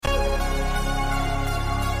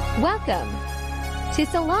Welcome to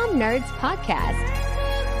Salaam Nerds Podcast.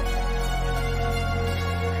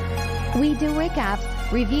 We do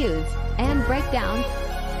recaps, reviews, and breakdowns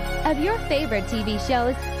of your favorite TV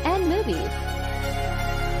shows and movies.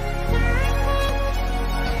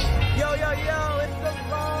 Yo, it's the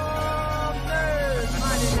Salaam Nerds.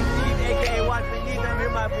 My name is Steve, a.k.a. Watch Me Need. I'm here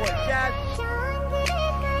with my boy, Chad.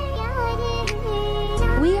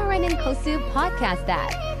 We are an inclusive podcast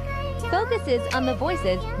that focuses on the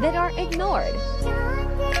voices that are ignored.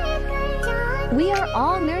 We are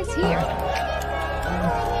all nerds here.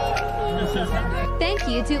 Thank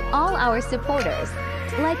you to all our supporters.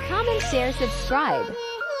 Like, comment, share, subscribe,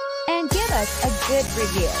 and give us a good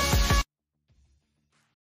review.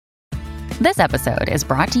 This episode is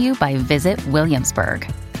brought to you by Visit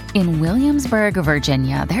Williamsburg. In Williamsburg,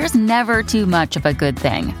 Virginia, there's never too much of a good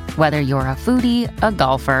thing. Whether you're a foodie, a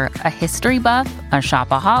golfer, a history buff, a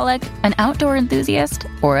shopaholic, an outdoor enthusiast,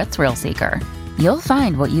 or a thrill seeker, you'll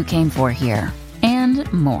find what you came for here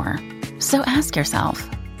and more. So ask yourself,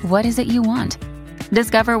 what is it you want?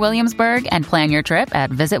 Discover Williamsburg and plan your trip at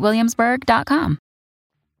visitwilliamsburg.com.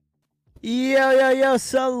 Yo,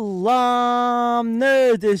 Salaam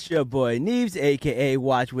Nerds. It's your boy, Neebs, a.k.a.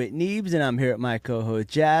 Watch with Neebs, and I'm here with my co-host,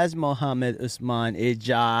 Jazz Mohammed Usman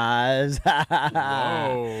Ijaz.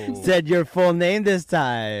 Whoa. Said your full name this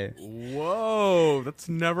time. Whoa, that's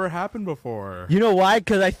never happened before. You know why?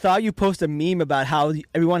 Because I thought you posted a meme about how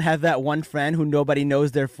everyone has that one friend who nobody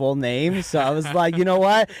knows their full name. So I was like, you know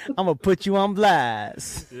what? I'm going to put you on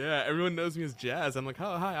blast. Yeah, everyone knows me as Jazz. I'm like,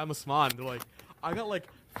 oh, hi, I'm Usman. They're like, I got like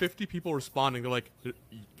 50 people responding. They're like,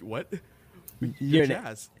 what? You're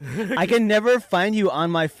Jazz. I can never find you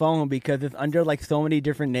on my phone because it's under like so many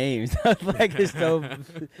different names. Like it's so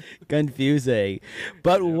confusing.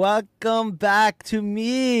 But welcome back to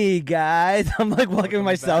me, guys. I'm like welcoming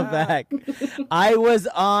myself back. I was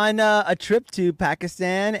on a trip to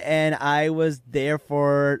Pakistan and I was there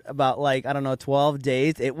for about 12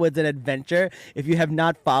 days. It was an adventure. If you have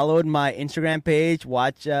not followed my Instagram page,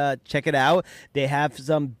 check it out. They have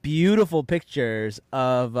some beautiful pictures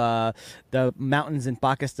of the mountains in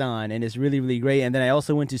Pakistan, and it's really, really great. And then I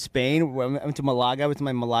also went to Spain. I went to Malaga with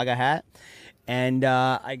my Malaga hat, and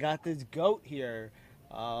I got this goat here.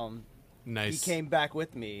 Nice. He came back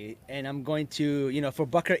with me, and I'm going to, for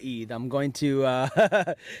Bakr Eid, I'm going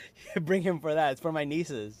to bring him for that. It's for my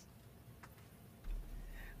nieces.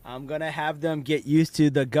 I'm going to have them get used to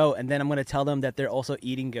the goat, and then I'm going to tell them that they're also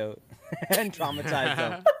eating goat and traumatize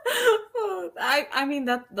them. I mean,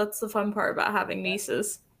 that's the fun part about having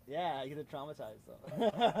nieces. Yeah, I get to traumatize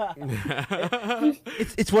them.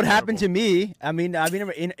 It's what happened to me. I mean,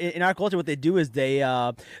 in our culture, what they do is they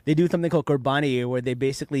do something called qurbani, where they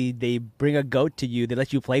bring a goat to you. They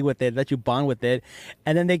let you play with it, let you bond with it,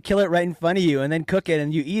 and then they kill it right in front of you, and then cook it,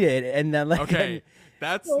 and you eat it, and then okay.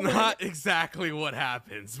 That's not exactly what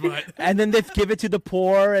happens, but and then they give it to the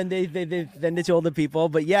poor, and they send it to older people.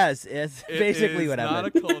 But yes, it's basically what happened.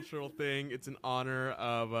 It's not a cultural thing. It's in honor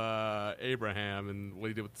of Abraham and what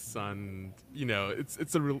he did with the son.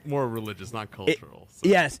 It's more religious, not cultural.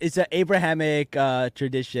 Yes, it's an Abrahamic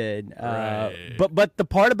tradition. Right. But the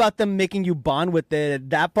part about them making you bond with it,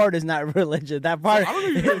 that part is not religious. That part. I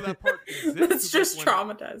don't even know that part exists. It's just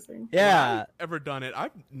traumatizing. Yeah. When I've ever done it. I've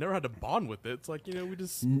never had to bond with it. It's like, we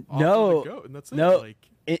just no, the goat and that's it. No. Like,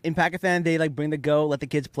 in Pakistan, they bring the goat, let the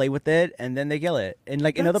kids play with it, and then they kill it. And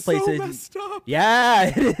in other places, so messed up.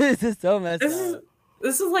 Yeah, it is. It's so messed up.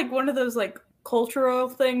 This is like one of those cultural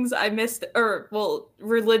things I missed,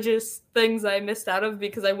 religious things I missed out of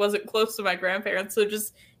because I wasn't close to my grandparents. So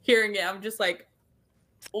just hearing it, I'm just like,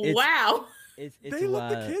 wow. It's they let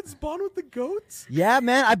the kids bond with the goats? Yeah,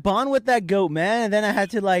 man. I bond with that goat, man. And then I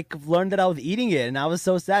had to learn that I was eating it, and I was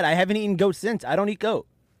so sad. I haven't eaten goat since. I don't eat goat.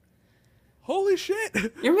 Holy shit.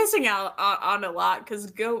 You're missing out on a lot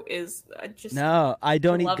because goat is just... No, I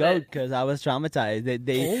don't eat goat because I was traumatized.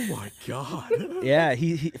 Oh my God. Yeah,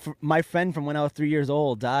 my friend from when I was 3 years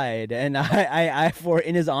old died, and I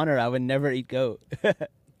in his honor, I would never eat goat.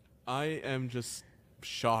 I am just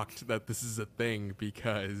shocked that this is a thing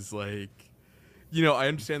because, I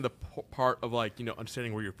understand the part of,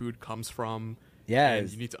 understanding where your food comes from. Yeah. And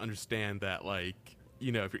you need to understand that, if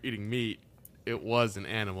you're eating meat, it was an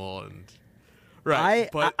animal. Right.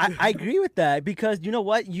 I agree with that because you know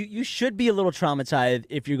what? You should be a little traumatized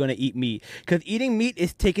if you're going to eat meat because eating meat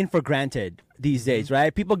is taken for granted these days,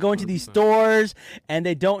 right? People go into these stores and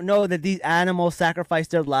they don't know that these animals sacrifice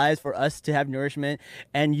their lives for us to have nourishment,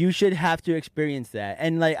 and you should have to experience that.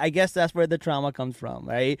 And like, I guess that's where the trauma comes from,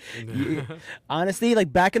 right? Honestly,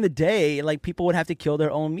 like back in the day, like people would have to kill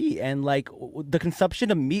their own meat, and like the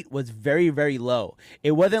consumption of meat was very, very low.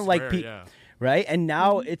 It wasn't like right? And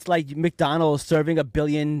now it's like McDonald's serving 1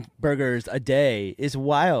 billion burgers a day. Is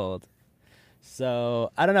wild.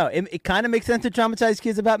 So I don't know. It kind of makes sense to traumatize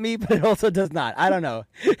kids about me, but it also does not. I don't know.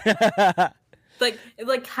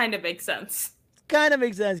 like kind of makes sense. Kind of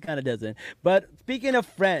makes sense, kind of doesn't. But speaking of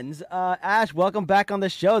friends, Ash, welcome back on the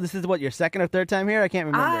show. This is what, your second or third time here? I can't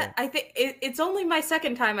remember. I think it's only my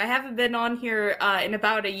second time. I haven't been on here in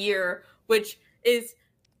about a year, which is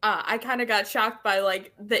I kind of got shocked by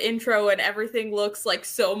like the intro, and everything looks like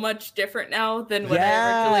so much different now than when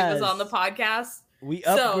I originally was on the podcast. We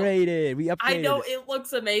upgraded. I know it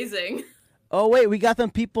looks amazing. Oh wait, we got some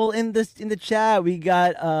people in the chat. We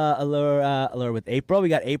got Allure with April. We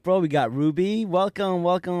got April. We got Ruby. Welcome.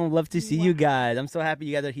 Love to see you guys. I'm so happy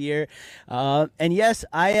you guys are here. And yes,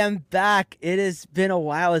 I am back. It has been a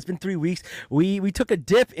while. It's been 3 weeks. We took a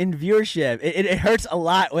dip in viewership. It hurts a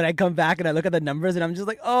lot when I come back and I look at the numbers and I'm just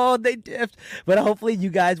like, oh, they dipped. But hopefully you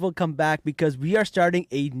guys will come back because we are starting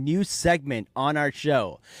a new segment on our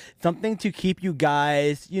show. Something to keep you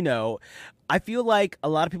guys, I feel like a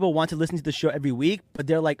lot of people want to listen to the show every week, but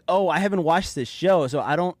they're like, oh, I haven't watched this show, so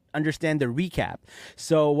I don't understand the recap.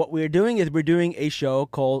 So what we're doing is we're doing a show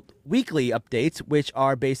called Weekly Updates, which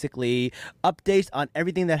are basically updates on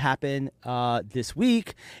everything that happened this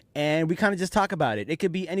week, and we kind of just talk about it. It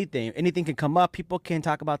could be anything. Anything can come up. People can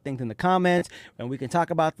talk about things in the comments, and we can talk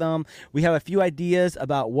about them. We have a few ideas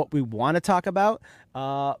about what we want to talk about,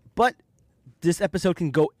 but this episode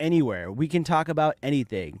can go anywhere. We can talk about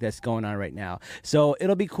anything that's going on right now. So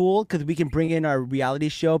it'll be cool because we can bring in our reality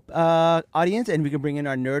show audience, and we can bring in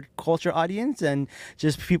our nerd culture audience, and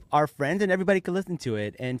just our friends, and everybody can listen to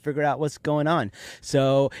it and figure out what's going on.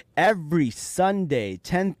 So every Sunday,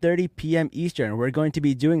 10:30 p.m. Eastern, we're going to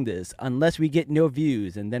be doing this unless we get no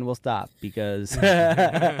views, and then we'll stop because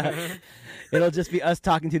it'll just be us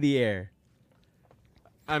talking to the air.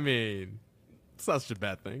 I mean, it's not such a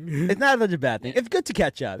bad thing. It's not such a bad thing. It's good to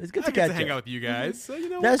catch up. It's good to catch up. Hang out with you guys. So,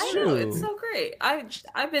 That's I true. know, it's so great.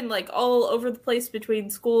 I've been like all over the place between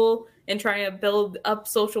school and trying to build up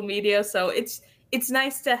social media. So it's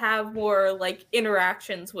nice to have more like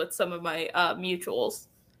interactions with some of my mutuals.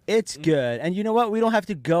 It's good. And you know what? We don't have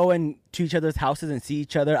to go to each other's houses and see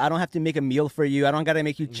each other. I don't have to make a meal for you. I don't got to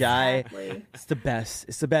make you chai. Exactly. It's the best.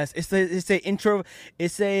 It's the best. It's a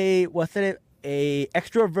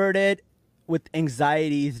extroverted with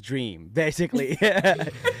anxiety's dream, basically.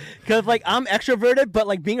 Because like I'm extroverted, but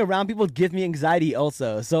like being around people gives me anxiety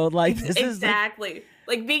also. So like this exactly. is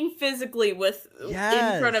like being physically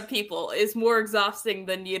in front of people is more exhausting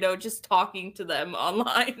than just talking to them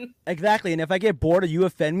online. Exactly. And if I get bored or you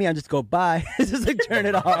offend me, I just go bye. Just like turn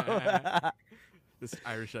it off. This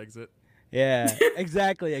Irish exit. Yeah,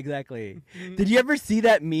 exactly. Did you ever see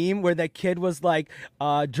that meme where that kid was like,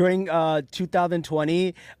 during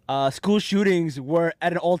 2020, school shootings were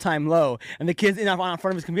at an all-time low, and the kid's in front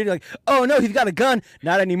of his computer like, oh no, he's got a gun,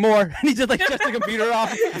 not anymore, and he just like shuts the computer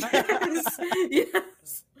off.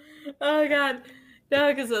 Yes. Oh god.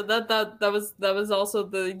 No, because that was also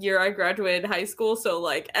the year I graduated high school, so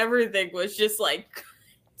like everything was just like,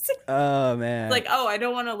 oh man, like I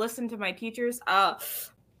don't want to listen to my teachers.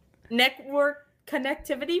 Network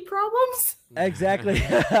connectivity problems. Exactly.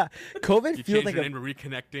 COVID you feels like your name to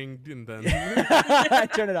reconnecting, and then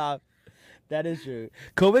turn it off. That is true.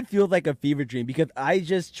 COVID feels like a fever dream because I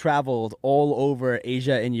just traveled all over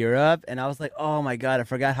Asia and Europe, and I was like, oh my god, I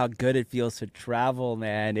forgot how good it feels to travel,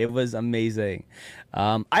 man. It was amazing.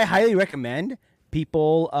 I highly recommend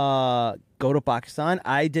people go to Pakistan.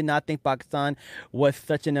 I did not think Pakistan was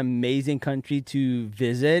such an amazing country to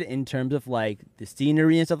visit in terms of like the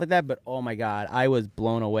scenery and stuff like that, but oh my god, I was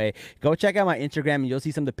blown away. Go check out my Instagram and you'll see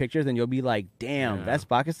some of the pictures and you'll be like, damn, that's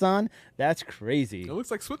Pakistan? That's crazy. It looks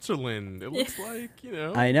like Switzerland. It looks like,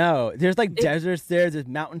 I know. There's like deserts there, there's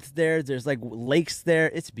mountains there, there's like lakes there.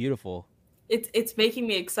 It's beautiful. It's making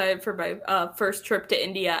me excited for my first trip to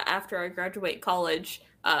India after I graduate college.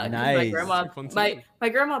 Nice. My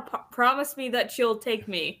grandma promised me that she'll take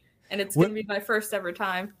me, and it's gonna be my first ever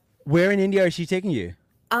time. Where in India is she taking you?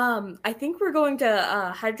 I think we're going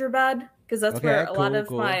to Hyderabad because that's Okay, where a lot of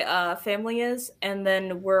cool. my family is. And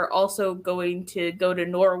then we're also going to go to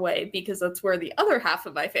Norway because that's where the other half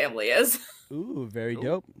of my family is. Ooh, very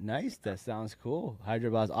dope. Nice. That sounds cool.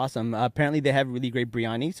 Hyderabad's awesome. Apparently, they have really great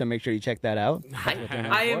biryani, so make sure you check that out. That's what they're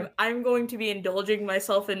known for. I'm going to be indulging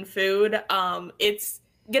myself in food. It's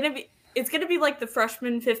gonna be like the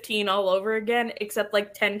freshman 15 all over again, except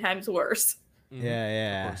like 10 times worse.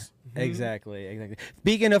 Yeah. Exactly.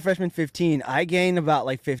 Speaking of freshman 15, I gained about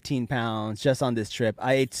like 15 pounds just on this trip.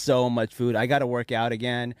 I ate so much food. I got to work out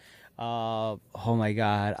again. Oh my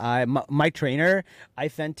God. My trainer, I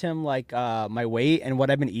sent him like my weight and what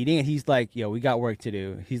I've been eating, and he's like, yo, we got work to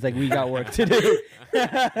do. He's like, we got work to do.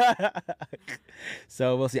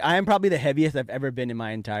 So we'll see. I am probably the heaviest I've ever been in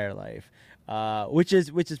my entire life. Which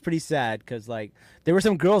is pretty sad because like there were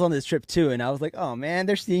some girls on this trip too, and I was like, oh man,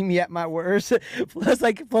 they're seeing me at my worst. plus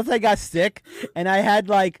I got sick, and I had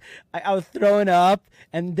like I was throwing up,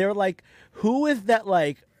 and they're like, who is that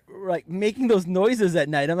like making those noises at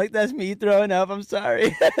night? I'm like, that's me throwing up. I'm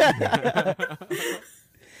sorry.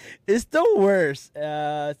 It's the worst.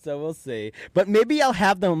 So we'll see. But maybe I'll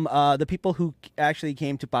have them, the people who actually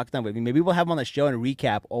came to Pakistan with me, maybe we'll have them on the show and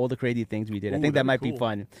recap all the crazy things we did. I think that might be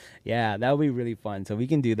fun. Yeah, that would be really fun. So we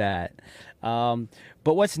can do that. But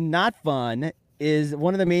what's not fun is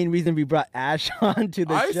one of the main reasons we brought Ash on to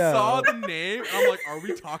the show. I saw the name. I'm like, are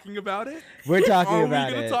we talking about it? We're talking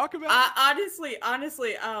about it. Are we going to talk about it?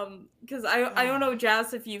 Honestly, because I don't know,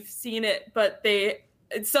 Jazz, if you've seen it, but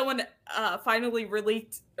someone finally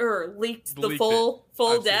leaked the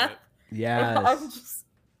full death. Yeah.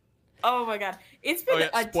 Oh my God, it's been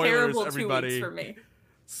a terrible 2 weeks for me.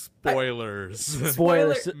 Spoilers.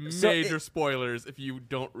 Major spoilers if you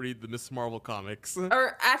don't read the Miss Marvel comics.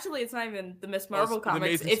 Or actually, it's not even the Miss Marvel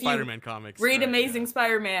comics. The Amazing Spider-Man comics. Read Amazing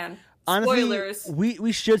Spider-Man. Honestly, spoilers.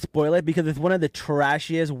 We should spoil it because it's one of the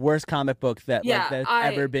trashiest, worst comic books that's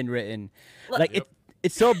ever been written.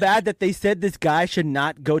 It's so bad that they said this guy should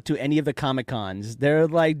not go to any of the Comic-Cons. They're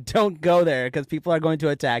like, don't go there because people are going to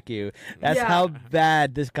attack you. That's how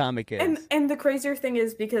bad this comic is. And the crazier thing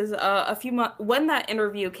is because a few months when that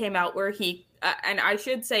interview came out where he and I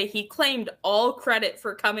should say he claimed all credit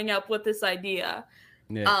for coming up with this idea.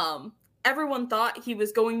 Yeah. Everyone thought he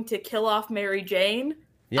was going to kill off Mary Jane.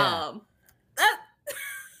 Yeah.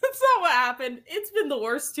 That's not what happened. It's been the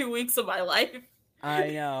worst 2 weeks of my life.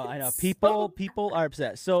 I know. People are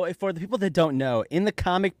upset. So, for the people that don't know, in the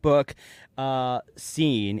comic book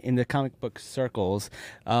scene, in the comic book circles,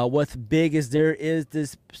 what's big is there is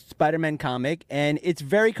this Spider-Man comic, and it's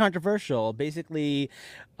very controversial. Basically,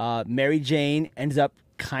 Mary Jane ends up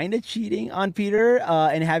kind of cheating on Peter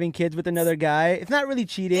and having kids with another guy. It's not really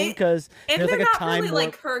cheating because there's like a time really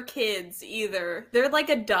like her kids either. They're like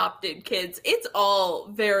adopted kids. It's all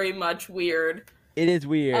very much weird. It is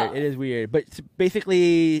weird. But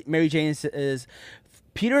basically, Mary Jane is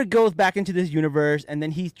Peter goes back into this universe, and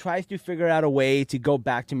then he tries to figure out a way to go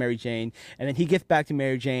back to Mary Jane, and then he gets back to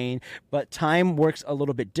Mary Jane, but time works a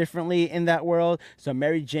little bit differently in that world. So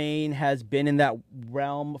Mary Jane has been in that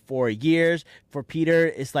realm for years. For Peter,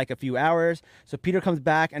 it's like a few hours. So Peter comes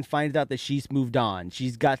back and finds out that she's moved on.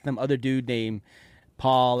 She's got some other dude named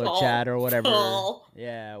Paul or Chad or whatever. Paul.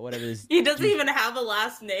 Yeah, whatever it is. He doesn't even have a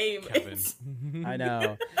last name. I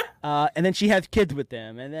know. And then she has kids with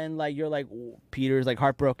them. And then like you're like, Peter's like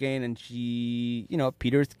heartbroken, and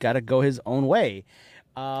Peter's got to go his own way.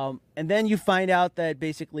 And then you find out that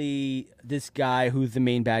basically this guy who's the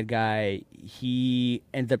main bad guy, he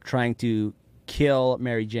ends up trying to kill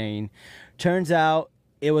Mary Jane. Turns out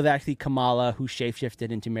it was actually Kamala who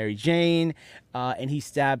shapeshifted into Mary Jane, and he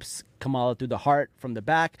stabs Kamala through the heart from the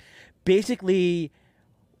back. Basically,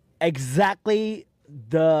 exactly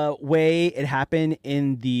the way it happened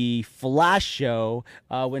in the Flash show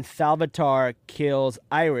when Salvatore kills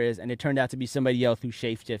Iris, and it turned out to be somebody else who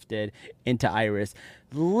shapeshifted into Iris.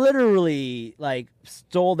 Literally, like,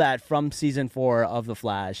 stole that from season 4 of the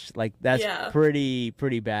Flash. Like, that's pretty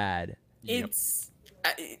bad. It's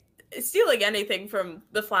stealing anything from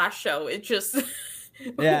the Flash show. It just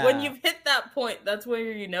when you've hit that point, that's where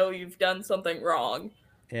you know you've done something wrong.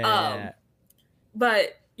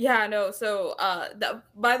 But yeah, no. So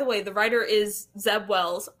by the way, the writer is Zeb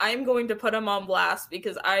Wells. I'm going to put him on blast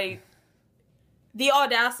because the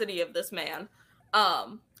audacity of this man.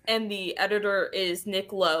 And the editor is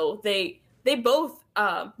Nick Lowe. They both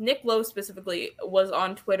Nick Lowe specifically was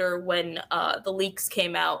on Twitter when the leaks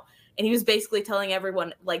came out. And he was basically telling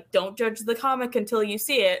everyone, like, don't judge the comic until you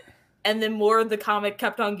see it. And then more of the comic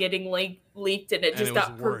kept on getting leaked, and it just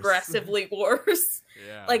got progressively worse.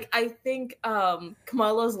 Yeah. Like, I think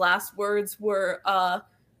Kamala's last words were,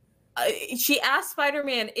 she asked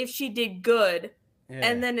Spider-Man if she did good,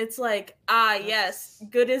 and then it's like, yes,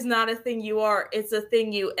 good is not a thing you are, it's a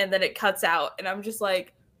thing you, and then it cuts out, and I'm just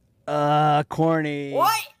like, corny.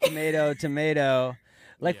 What? Tomato.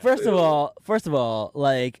 Like, Yeah. first of all,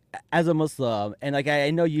 like, as a Muslim, and like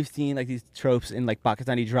I know you've seen like these tropes in like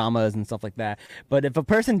Pakistani dramas and stuff like that, but if a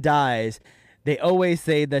person dies, they always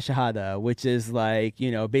say the Shahada, which is like,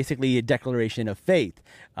 basically a declaration of faith.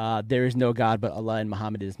 There is no God but Allah and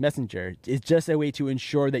Muhammad is messenger. It's just a way to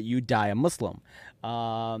ensure that you die a Muslim.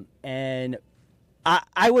 And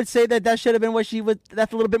I would say that should have been what she was.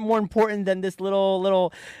 That's a little bit more important than this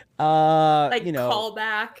little callback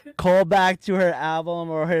to her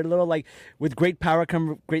album, or her little, like, with great power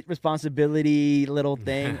come great responsibility little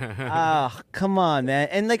thing. Come on, man.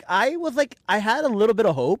 And like I had a little bit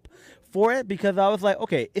of hope for it, because I was like,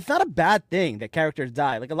 okay, it's not a bad thing that characters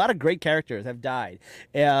die. Like, a lot of great characters have died.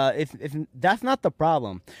 If that's not the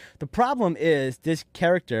problem. The problem is this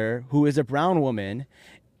character, who is a brown woman,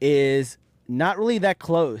 is not really that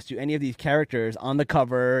close to any of these characters on the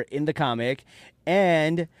cover in the comic,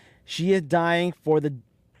 and she is dying for the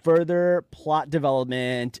further plot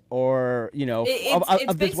development, or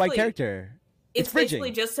of this white character. It's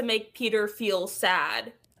basically just to make Peter feel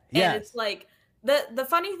sad. Yes. And it's like, the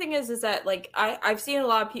funny thing is that, like, I've seen a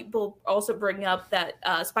lot of people also bring up that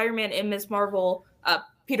Spider-Man and Ms. Marvel,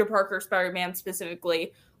 Peter Parker Spider-Man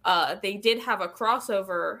specifically, they did have a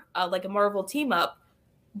crossover, like a Marvel team up.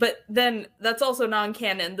 But then that's also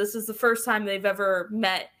non-canon. This is the first time they've ever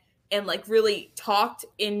met and like really talked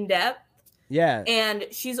in depth. Yeah. And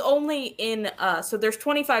she's only in so there's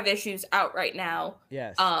 25 issues out right now.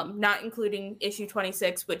 Yes. Not including issue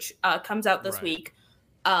 26, which comes out this week.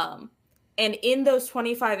 And in those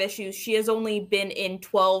 25 issues, she has only been in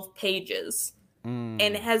 12 pages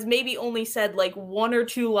and has maybe only said like one or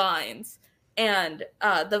two lines. And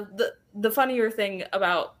the funnier thing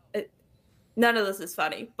about none of this is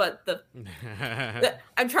funny, but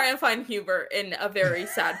I'm trying to find humor in a very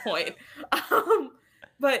sad point.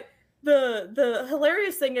 But the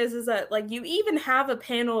hilarious thing is that, like, you even have a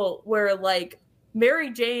panel where like Mary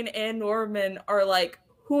Jane and Norman are like,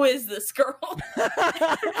 who is this girl? And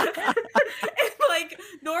like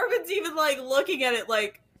Norman's even like looking at it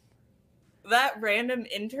like, that random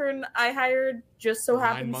intern I hired just so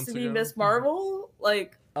happens to be Miss Marvel.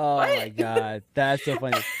 Like, oh what? My god, that's so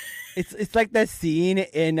funny. It's like that scene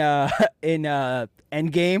in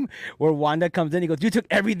Endgame where Wanda comes in. He goes, "You took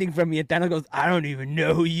everything from me," and Thanos goes, "I don't even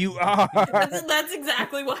know who you are." That's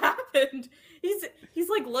exactly what happened. He's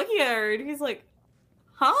like looking at her and he's like,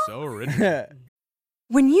 "Huh?" So original.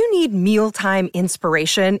 When you need mealtime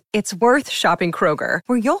inspiration, it's worth shopping Kroger,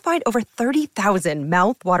 where you'll find over 30,000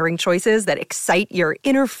 mouth-watering choices that excite your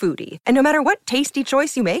inner foodie. And no matter what tasty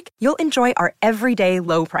choice you make, you'll enjoy our everyday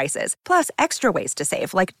low prices, plus extra ways to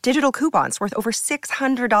save, like digital coupons worth over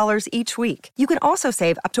 $600 each week. You can also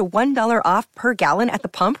save up to $1 off per gallon at the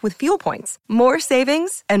pump with fuel points. More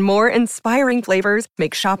savings and more inspiring flavors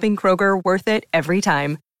make shopping Kroger worth it every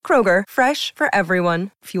time. Kroger, fresh for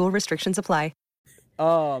everyone. Fuel restrictions apply.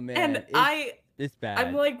 Oh man, and it's bad.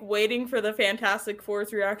 I'm like waiting for the Fantastic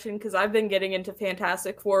Four's reaction, because I've been getting into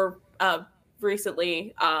Fantastic Four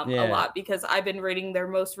recently a lot, because I've been reading their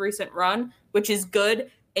most recent run, which is good,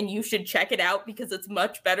 and you should check it out because it's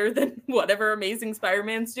much better than whatever Amazing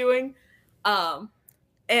Spider-Man's doing. And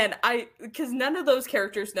because none of those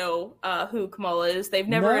characters know who Kamala is. They've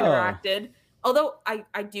never interacted. Although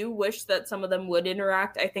I do wish that some of them would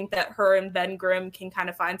interact. I think that her and Ben Grimm can kind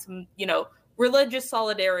of find some, religious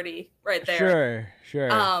solidarity right there.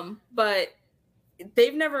 Sure. But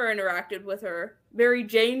they've never interacted with her. Mary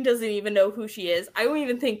Jane doesn't even know who she is. I don't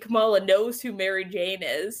even think Kamala knows who Mary Jane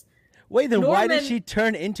is. Wait, then why did she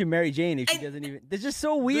turn into Mary Jane if she doesn't even? It's just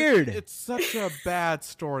so weird. It's such a bad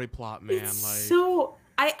story plot, man. So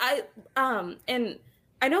and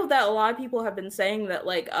I know that a lot of people have been saying that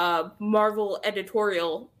like Marvel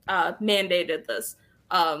editorial mandated this.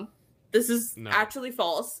 This is actually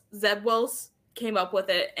false. Zeb Wells came up with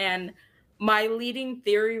it, and my leading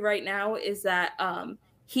theory right now is that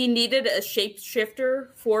he needed a shapeshifter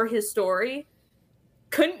for his story.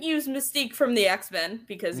 Couldn't use Mystique from the X-Men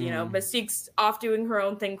because, Mystique's off doing her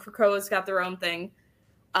own thing. Krakoa's got their own thing.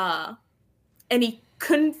 And he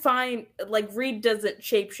couldn't find, like, Reed doesn't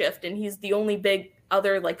shapeshift, and he's the only big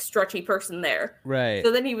other, like, stretchy person there. Right.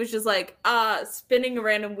 So then he was just like, spinning a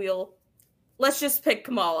random wheel. Let's just pick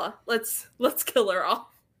Kamala. Let's kill her off.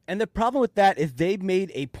 And the problem with that is they've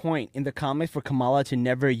made a point in the comics for Kamala to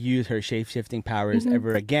never use her shape-shifting powers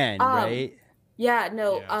ever again, right? Yeah,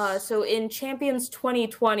 no. Yes. So in Champions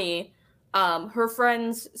 2020, her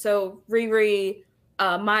friends, so Riri,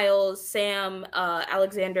 Miles, Sam,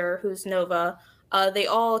 Alexander, who's Nova, they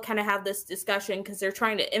all kind of have this discussion because they're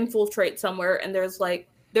trying to infiltrate somewhere, and they're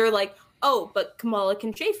like, oh, but Kamala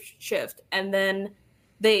can shapeshift, and then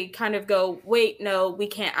they kind of go, wait, no, we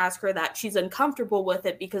can't ask her that. She's uncomfortable with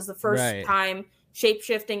it because the first time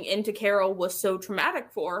shapeshifting into Carol was so traumatic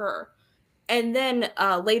for her. And then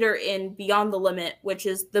later in Beyond the Limit, which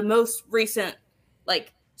is the most recent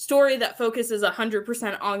like story that focuses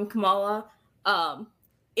 100% on Kamala,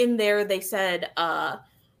 in there they said,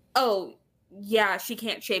 oh, yeah, she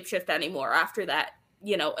can't shapeshift anymore after that,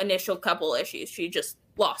 initial couple issues. She just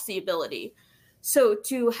lost the ability. So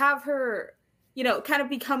to have her, kind of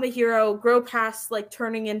become a hero, grow past like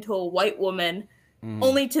turning into a white woman,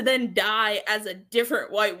 only to then die as a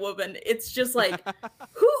different white woman. It's just like,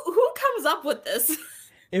 who comes up with this?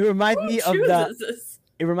 It reminds me of this?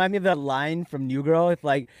 It reminds me of that line from New Girl. It's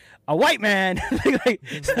like, a white man. A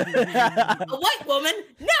white woman?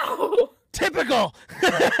 No! Typical!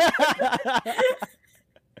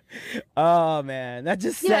 Oh, man. That's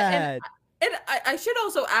just sad. And I should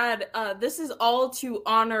also add, this is all to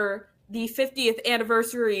honor the 50th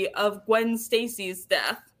anniversary of Gwen Stacy's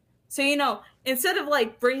death. So, instead of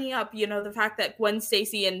like bringing up, the fact that Gwen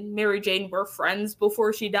Stacy and Mary Jane were friends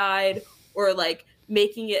before she died, or like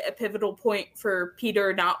making it a pivotal point for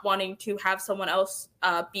Peter not wanting to have someone else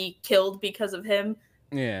be killed because of him.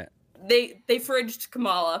 Yeah. They fridged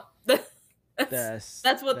Kamala.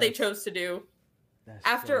 That's what they chose to do.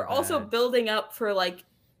 After also building up for like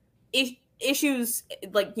issues,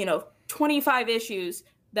 like, 25 issues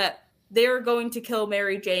that they're going to kill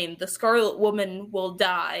Mary Jane, the Scarlet Woman will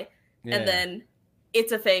die, and then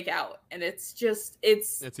it's a fake out, and it's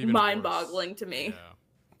mind-boggling to me. Yeah.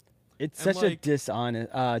 It's such a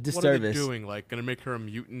disservice. What are they doing? Like, gonna make her a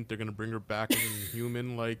mutant? They're gonna bring her back as a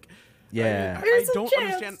human? Like, yeah. I don't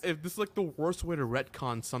understand if this is like the worst way to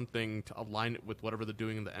retcon something to align it with whatever they're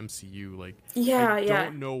doing in the MCU. Like, I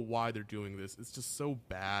don't know why they're doing this. It's just so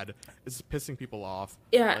bad. It's pissing people off.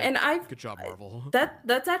 Yeah, like, and good job, Marvel.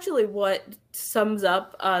 That's actually what sums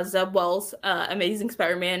up Zeb Wells' Amazing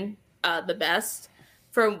Spider-Man the best.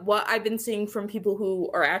 From what I've been seeing from people who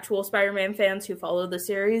are actual Spider-Man fans who follow the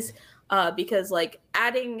series, because like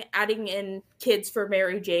adding in kids for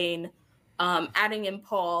Mary Jane, adding in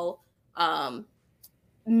Paul,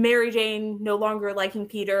 Mary Jane no longer liking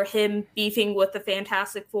Peter, him beefing with the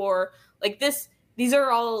Fantastic Four, like these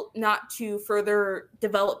are all not to further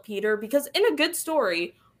develop Peter, because in a good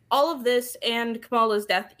story, all of this and Kamala's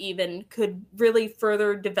death even could really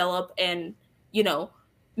further develop and,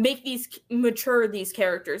 make mature these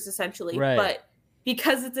characters essentially. Right. But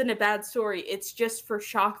because it's in a bad story, it's just for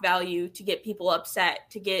shock value to get people upset,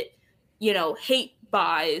 to get, hate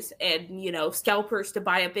buys and, scalpers to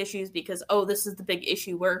buy up issues because, oh, this is the big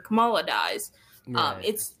issue where Kamala dies. Right.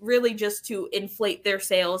 It's really just to inflate their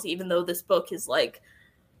sales, even though this book is like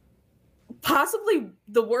possibly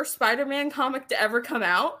the worst Spider-Man comic to ever come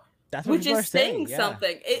out. That's what which people is are saying,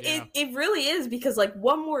 something. It really is, because like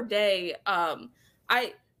One More Day,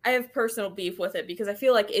 I have personal beef with it because I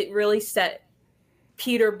feel like it really set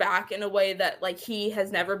Peter back in a way that like he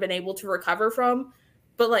has never been able to recover from.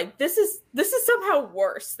 But like this is somehow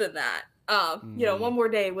worse than that. One More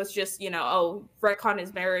Day was just, retcon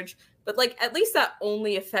his marriage, but like at least that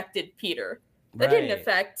only affected Peter. That didn't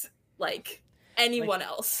affect like anyone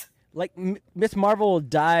else. Like Miss Marvel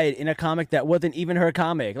died in a comic that wasn't even her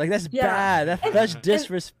comic. Like that's bad. That's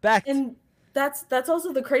disrespect. And that's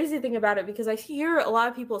also the crazy thing about it, because I hear a lot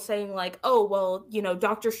of people saying like, oh, well,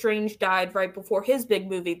 Doctor Strange died right before his big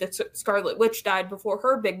movie. The Scarlet Witch died before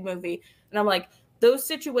her big movie. And I'm like, those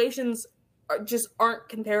situations aren't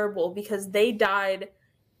comparable, because they died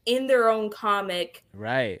in their own comic.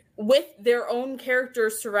 Right. With their own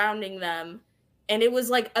characters surrounding them. And it was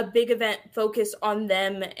like a big event focused on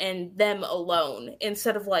them and them alone,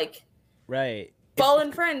 instead of like... Right.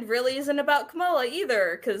 Fallen Friend really isn't about Kamala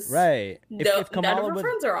either, because none of her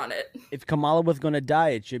friends are on it. If Kamala was going to die,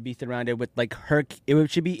 it should be surrounded with like her.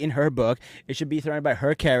 It should be in her book. It should be surrounded by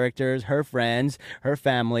her characters, her friends, her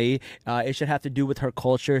family. It should have to do with her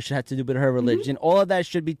culture. It should have to do with her religion. All of that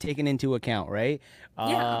should be taken into account, right?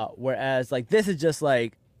 Whereas like this is just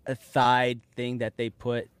like a side thing that they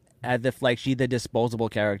put as if like she's the disposable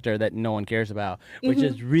character that no one cares about, which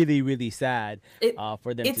is really, really sad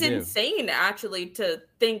for them to do. It's insane, actually, to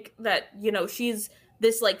think that, she's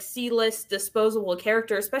this like C-list disposable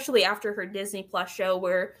character, especially after her Disney Plus show,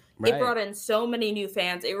 where it brought in so many new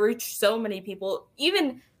fans. It reached so many people.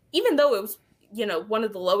 Even though it was, one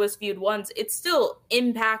of the lowest viewed ones, it still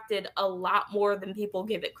impacted a lot more than people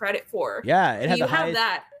give it credit for. Yeah, it had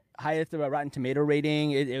highest Rotten Tomato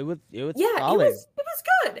rating. It was solid. It was was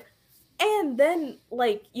good. And then,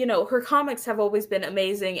 like, you know, her comics have always been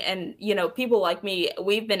amazing. And, you know, people like me,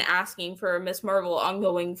 we've been asking for Miss Marvel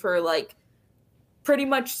ongoing for, like, pretty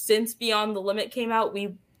much since Beyond the Limit came out.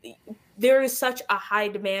 There is such a high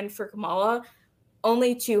demand for Kamala,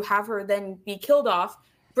 only to have her then be killed off,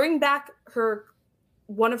 bring back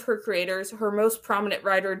one of her creators, her most prominent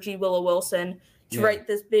writer, G. Willow Wilson, to write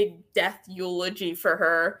this big death eulogy for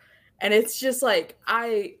her. And it's just like,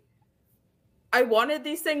 I wanted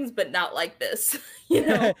these things, but not like this, you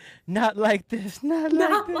know? Not like this. Not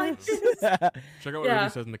like this. Check out what Ruby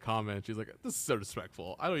says in the comments. She's like, this is so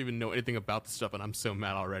disrespectful. I don't even know anything about this stuff, and I'm so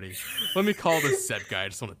mad already. Let me call this Zeb guy. I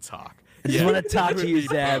just want to talk. I just want to talk to you,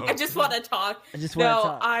 Zeb. I just want to talk.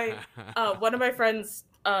 One of my friends,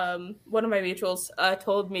 one of my mutuals,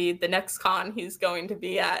 told me the next con he's going to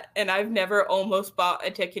be at, and I've never almost bought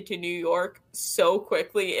a ticket to New York so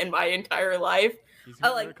quickly in my entire life. He's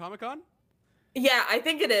going to Comic-Con? Yeah, I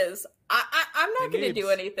think it is. I'm not going to do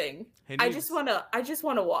anything. I just want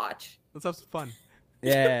to watch. Let's have some fun.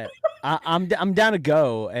 Yeah, I'm down to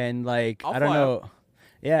go, and like I don't know.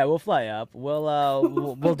 Yeah, we'll fly up.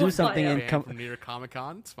 We'll do something and come from New York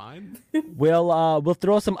Comic-Con. It's fine. We'll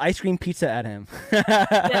throw some ice cream pizza at him.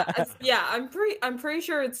 Yeah. I'm pretty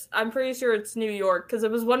sure it's New York, because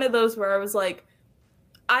it was one of those where I was like,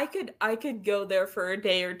 I could go there for a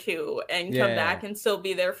day or two and come back and still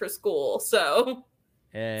be there for school. So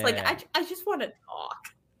it's like I just want to talk.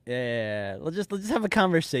 Yeah, let's just have a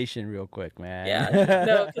conversation real quick, man. Yeah,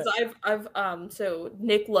 no, because I've so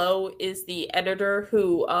Nick Lowe is the editor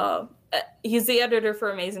who he's the editor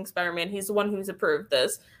for Amazing Spider-Man. He's the one who's approved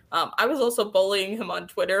this. I was also bullying him on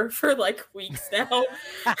Twitter for like weeks now.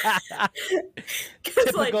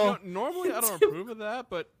 Typical. Like, normally I don't approve of that,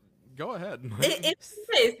 but go ahead.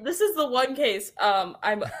 This is the one case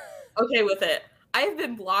I'm okay with it. I have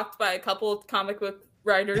been blocked by a couple of comic book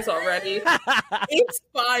writers already. It's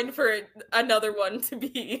fine for another one to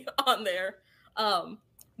be on there.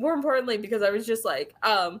 More importantly, because I was just like,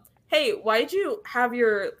 hey, why'd you have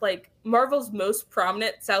your like Marvel's most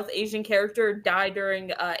prominent South Asian character die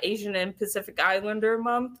during Asian and Pacific Islander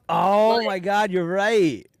month? Oh like, my God, you're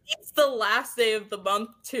right. It's the last day of the month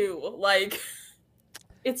too. Like,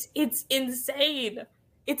 it's insane.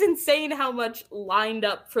 It's insane how much lined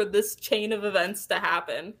up for this chain of events to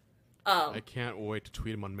happen. I can't wait to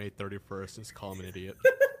tweet him on May 31st and just call him an idiot.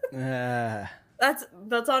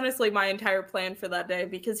 That's honestly my entire plan for that day,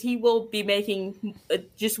 because he will be making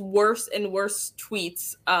just worse and worse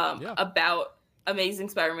tweets about Amazing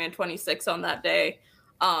Spider-Man 26 on that day.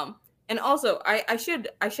 And also, I should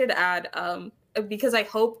add, because I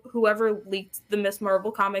hope whoever leaked the Miss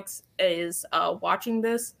Marvel comics is watching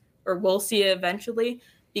this, or will see it eventually,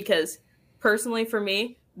 because personally for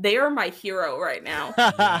me, they are my hero right now.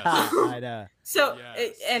 I know. So,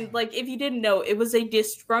 and like, if you didn't know, it was a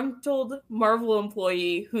disgruntled Marvel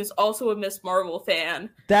employee who's also a Miss Marvel fan.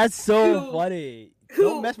 That's so funny.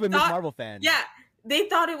 Don't mess with Miss Marvel fans. Yeah, they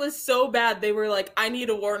thought it was so bad. They were like, I need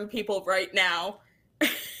to warn people right now.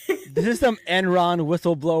 This is some Enron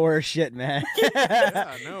whistleblower shit, man.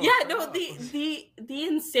 The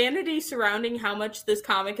insanity surrounding how much this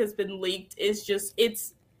comic has been leaked is just,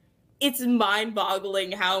 it's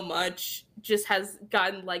mind-boggling how much just has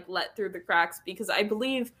gotten like let through the cracks, because I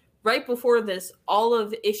believe right before this, all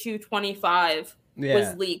of issue 25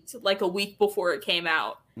 was leaked like a week before it came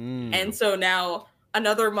out. And so now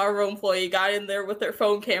another Marvel employee got in there with their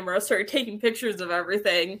phone camera, started taking pictures of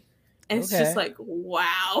everything. And it's just like,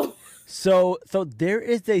 wow. So there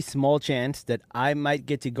is a small chance that I might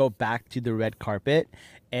get to go back to the red carpet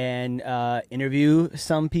and interview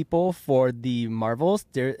some people for the Marvels.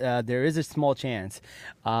 There is a small chance.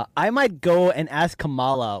 I might go and ask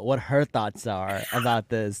Kamala what her thoughts are about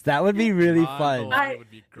this. That would be really fun. That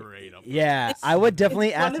would be great. I would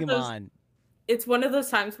definitely ask Iman. It's one of those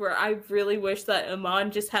times where I really wish that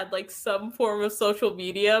Iman just had like some form of social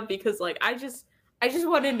media, because like I just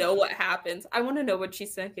want to know what happens. I want to know what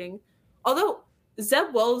she's thinking. Although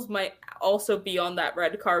Zeb Wells might also be on that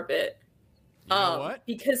red carpet. You know what?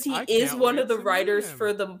 Because he is one of the writers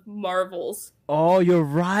for the Marvels. Oh, you're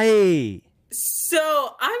right.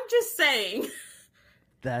 So I'm just saying.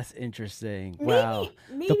 That's interesting. Wow.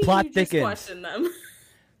 Maybe the plot you thickens. Just question them.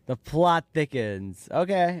 The plot thickens.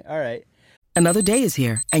 Okay. All right. Another day is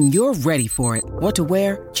here, and you're ready for it. What to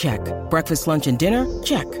wear? Check. Breakfast, lunch, and dinner?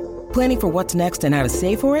 Check. Planning for what's next and how to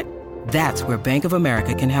save for it? That's where Bank of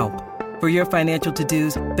America can help. For your financial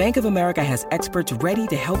to-dos, Bank of America has experts ready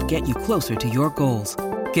to help get you closer to your goals.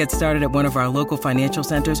 Get started at one of our local financial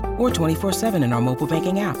centers or 24/7 in our mobile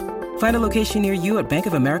banking app. Find a location near you at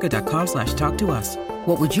bankofamerica.com/talktous.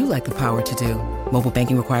 What would you like the power to do? Mobile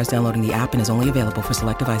banking requires downloading the app and is only available for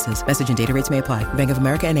select devices. Message and data rates may apply. Bank of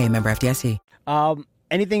America N.A., member FDIC.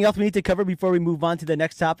 Anything else we need to cover before we move on to the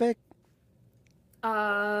next topic?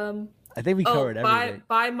 I think we covered everything.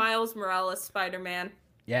 Buy Miles Morales Spider-Man.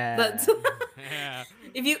 Yeah. That's Yeah.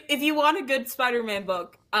 If you want a good Spider-Man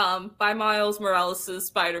book, buy Miles Morales'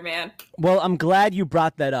 Spider-Man. Well, I'm glad you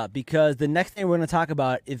brought that up because the next thing we're going to talk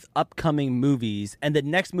about is upcoming movies. And the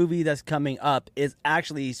next movie that's coming up is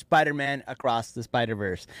actually Spider-Man Across the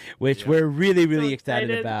Spider-Verse, which we're really, really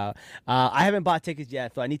excited about. I haven't bought tickets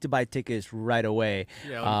yet, so I need to buy tickets right away.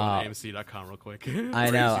 Yeah, let me go to AMC.com real quick. I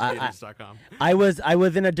know. I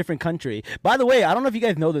was in a different country. By the way, I don't know if you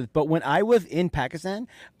guys know this, but when I was in Pakistan,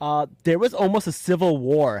 there was almost a civil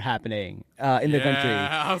war happening in the country.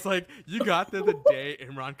 I was like, you got there the day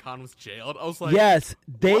Imran Khan was jailed. I was like, yes,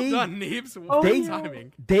 well done, Neebs.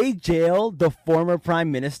 Timing. They jailed the former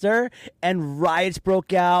prime minister, and riots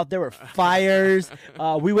broke out. There were fires.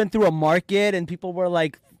 We went through a market, and people were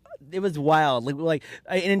like, it was wild. Like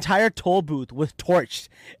an entire toll booth was torched,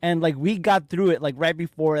 and like we got through it like right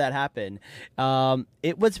before that happened.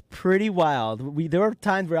 It was pretty wild. There were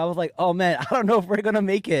times where I was like, oh man, I don't know if we're gonna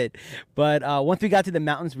make it. But once we got to the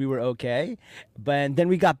mountains, we were okay. But then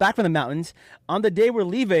we got back from the mountains. On the day we're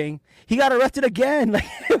leaving, he got arrested again. Like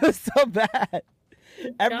it was so bad.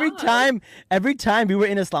 Every time we were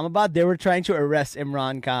in Islamabad, they were trying to arrest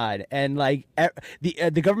Imran Khan, and like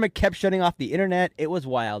the government kept shutting off the internet. It was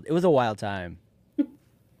wild. It was a wild time.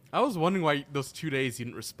 I was wondering why those 2 days you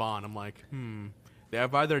didn't respond. I'm like, they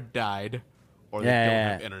have either died or they don't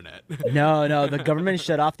have internet. No, the government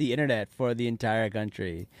shut off the internet for the entire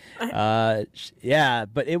country. But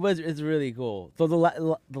it's really cool. So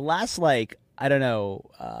the last like I don't know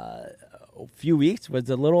few weeks was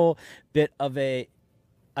a little bit of a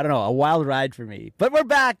wild ride for me. But we're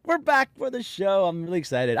back. We're back for the show. I'm really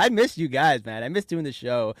excited. I missed you guys, man. I missed doing the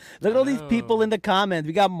show. Look at all these people in the comments.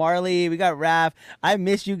 We got Marley. We got Raph. I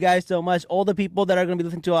miss you guys so much. All the people that are going to be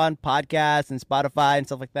listening to on podcasts and Spotify and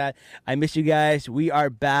stuff like that. I miss you guys. We are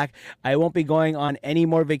back. I won't be going on any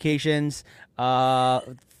more vacations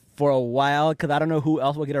for a while because I don't know who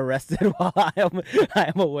else will get arrested while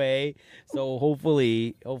I'm away. So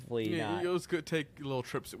hopefully not. It was good to take little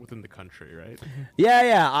trips within the country, right?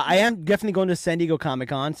 Yeah. I am definitely going to San Diego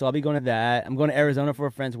Comic-Con, so I'll be going to that. I'm going to Arizona for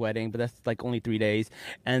a friend's wedding, but that's like only 3 days.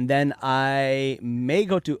 And then I may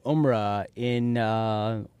go to Umrah in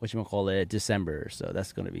December. So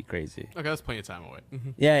that's going to be crazy. Okay, that's plenty of time away.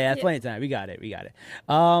 Yeah, that's plenty of time. We got it.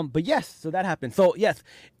 But yes, so that happened. So yes,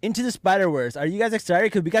 Into the Spider-Verse. Are you guys excited?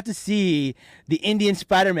 Because we got to see the Indian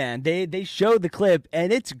Spider-Man. They showed the clip,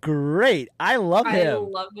 and it's great. I love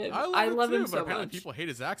him. I love him so but apparently much. people hate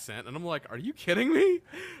his accent, and I'm like, are you kidding me?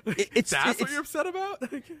 That's what you're upset about?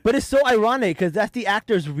 But it's so ironic because that's the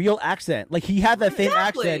actor's real accent. Like he had that same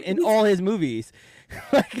accent in all his movies.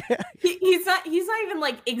 He's not even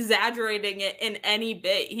like exaggerating it in any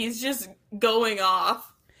bit. He's just going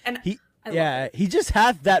off. And he just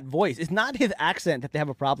has that voice. It's not his accent that they have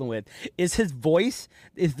a problem with. It's his voice.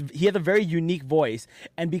 He has a very unique voice,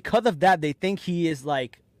 and because of that, they think he is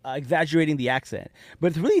like exaggerating the accent. But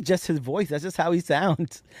it's really just his voice. That's just how he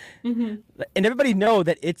sounds. Mm-hmm. And everybody know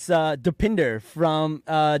that it's Dopinder from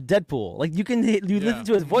Deadpool. Like you listen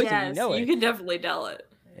to his voice and you know it. You can definitely tell it.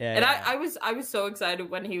 Yeah, and I was so excited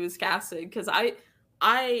when he was casted because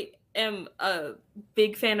I am a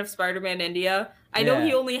big fan of Spider-Man India. I know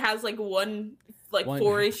he only has like one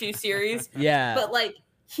 4-issue series. But like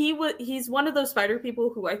he's one of those spider people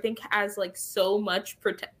who I think has like so much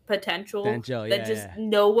potential that just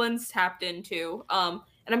no one's tapped into. And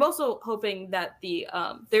I'm also hoping that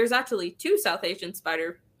there's actually 2 South Asian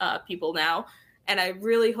spider people now, and I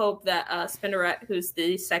really hope that Spinneret, who's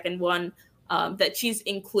the second one, that she's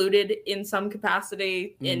included in some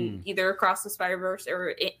capacity in either Across the Spider-Verse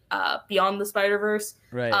or Beyond the Spider-Verse.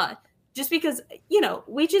 Right. Just because,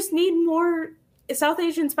 we just need more South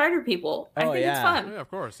Asian spider people. I think it's fun. Yeah,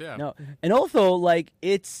 of course, yeah. No. And also, like,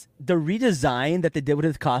 it's the redesign that they did with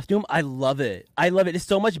his costume. I love it. It's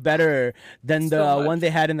so much better than the one they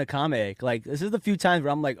had in the comic. Like, this is the few times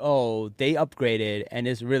where I'm like, oh, they upgraded, and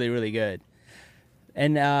it's really, really good.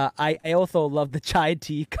 And I also love the chai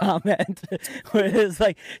tea comment where it's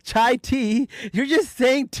like, chai tea? You're just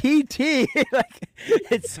saying TT. Like,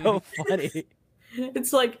 it's so funny.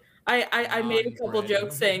 It's like, I made a couple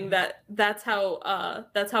jokes saying that's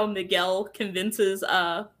how Miguel convinces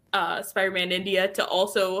Spider-Man India to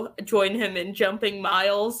also join him in jumping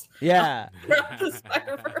miles. Yeah. Throughout the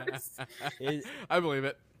Spider-Verse. I believe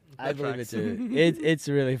it. I believe it too. It's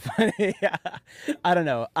really funny. I don't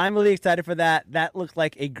know. I'm really excited for that. That looks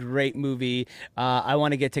like a great movie. I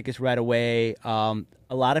want to get tickets right away.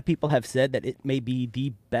 A lot of people have said that it may be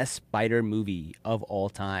the best Spider movie of all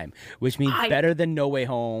time, which means better than No Way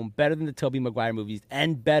Home, better than the Tobey Maguire movies,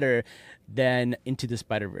 and better than Into the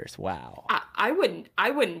Spider-Verse. Wow. I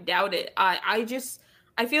wouldn't doubt it. I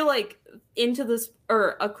feel like Into this,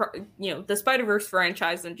 or the Spider-Verse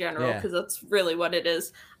franchise in general, because that's really what it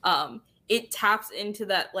is. It taps into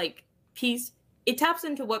that like piece. It taps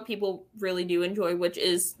into what people really do enjoy, which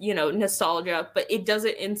is nostalgia, but it does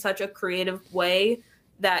it in such a creative way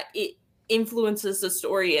that it influences the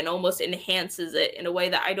story and almost enhances it in a way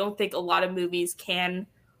that I don't think a lot of movies can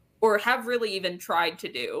or have really even tried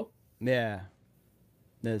to do. Yeah.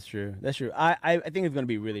 That's true. I think it's going to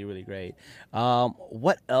be really, really great.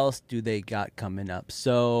 What else do they got coming up?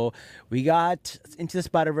 So we got Into the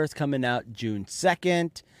Spider-Verse coming out June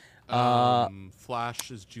 2nd.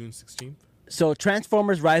 Flash is June 16th. So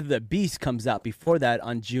Transformers Rise of the Beast comes out before that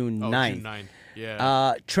on June 9th. June 9th.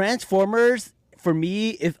 Yeah. Transformers, for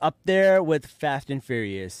me, is up there with Fast and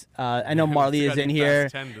Furious. I know Marley is in here.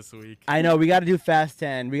 Fast 10 this week. I know we got to do Fast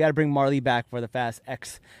 10. We got to bring Marley back for the Fast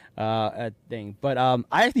X thing. But I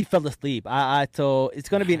actually fell asleep. So it's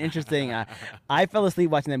going to be an interesting. I fell asleep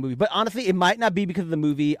watching that movie. But honestly, it might not be because of the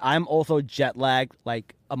movie. I'm also jet lagged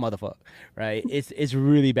like a motherfucker. Right? It's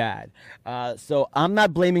really bad. So I'm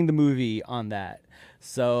not blaming the movie on that.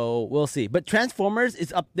 So we'll see. But Transformers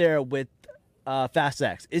is up there with Fast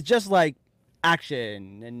X. It's just like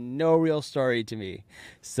action and no real story to me,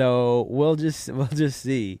 so we'll just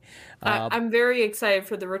see. I'm very excited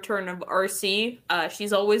for the return of RC.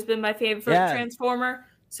 She's always been my favorite Transformer,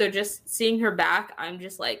 so just seeing her back, I'm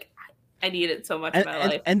just like, I need it so much in my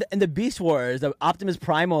life. And the Beast Wars, the Optimus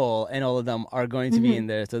Primal, and all of them are going to be in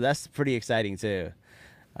there, so that's pretty exciting too.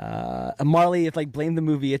 Marley, it's like blame the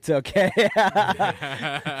movie. It's okay.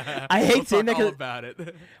 I hate saying that because about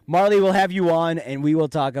it. Marley will have you on and we will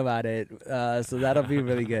talk about it. So that'll be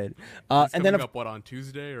really good. And then up on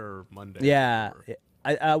Tuesday or Monday? Yeah.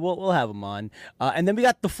 We'll have him on. And then we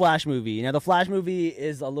got the Flash movie. Now the Flash movie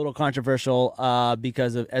is a little controversial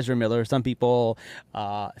because of Ezra Miller. Some people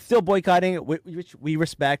still boycotting it, which we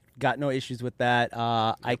respect. Got no issues with that.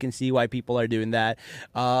 I can see why people are doing that.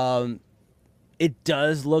 It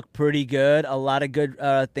does look pretty good. A lot of good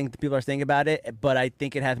things that people are saying about it, but I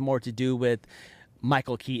think it has more to do with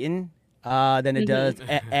Michael Keaton than it does.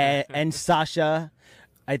 And Sasha.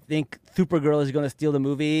 I think Supergirl is going to steal the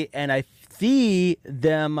movie, and I see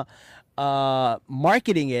them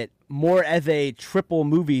marketing it more as a triple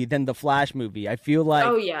movie than the Flash movie. I feel like...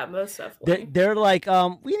 Oh, yeah, most definitely. They're like,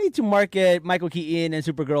 we need to market Michael Keaton and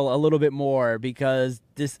Supergirl a little bit more because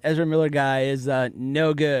this Ezra Miller guy is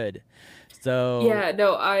no good. So yeah,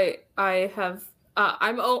 no, I have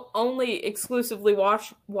I'm only exclusively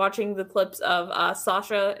watching the clips of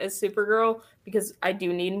Sasha as Supergirl because I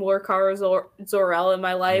do need more Kara Zor-El in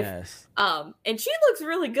my life. Yes. And she looks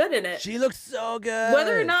really good in it. She looks so good.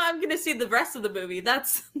 Whether or not I'm going to see the rest of the movie,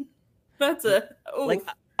 that's a oof. Like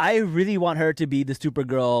I really want her to be the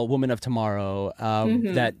Supergirl Woman of Tomorrow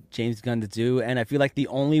that James Gunn to do, and I feel like the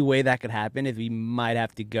only way that could happen is we might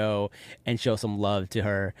have to go and show some love to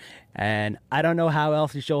her. And I don't know how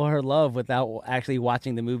else to show her love without actually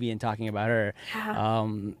watching the movie and talking about her. Yeah.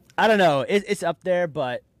 I don't know. It's up there,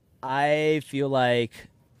 but I feel like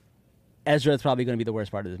Ezra is probably going to be the worst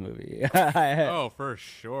part of this movie. Oh, for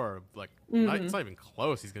sure. Like, it's not even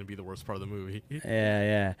close. He's going to be the worst part of the movie.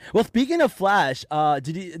 Yeah. Well, speaking of Flash,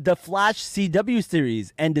 the Flash CW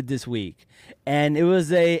series ended this week, and it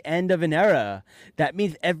was a end of an era. That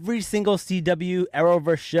means every single CW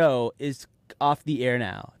Arrowverse show is off the air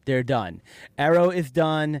now. They're done. Arrow is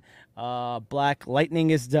done. Black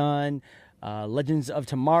Lightning is done. Legends of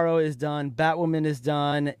Tomorrow is done, Batwoman is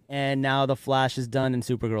done, and now The Flash is done and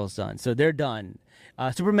Supergirl is done. So they're done.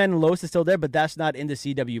 Superman and Lois is still there, but that's not in the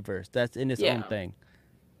CW verse. That's in its own thing.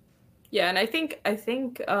 Yeah, and I think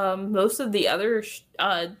most of the other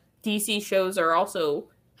DC shows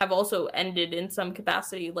have also ended in some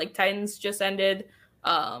capacity. Like Titans just ended.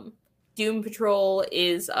 Doom Patrol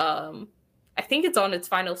is I think it's on its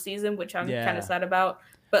final season, which I'm kind of sad about.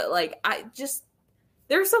 But like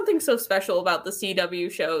there's something so special about the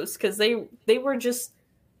CW shows because they weren't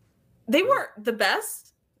the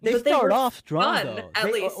best. They started off strong, though.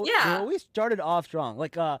 At least. They always started off strong.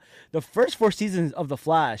 Like the first 4 seasons of The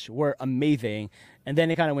Flash were amazing, and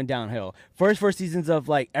then it kind of went downhill. First 4 seasons of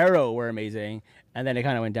like Arrow were amazing, and then it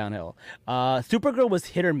kind of went downhill. Supergirl was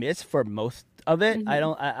hit or miss for most of it. I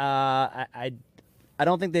don't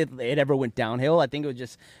think that it ever went downhill. I think it was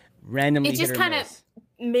just randomly. It just kind of.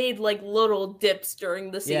 made like little dips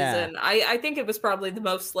during the season. Yeah. I think it was probably the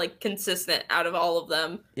most like consistent out of all of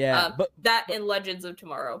them. Yeah, but and Legends of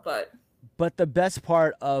Tomorrow, but the best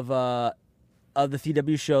part of the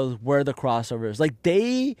CW shows were the crossovers. Like,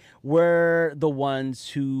 they were the ones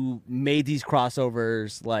who made these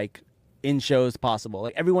crossovers like in shows possible.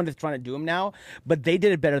 Like, everyone is trying to do them now, but they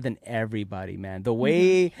did it better than everybody, man. The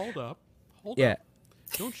way Hold up. Yeah.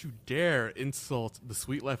 Don't you dare insult the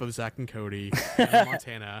sweet life of Zach and Cody, Hannah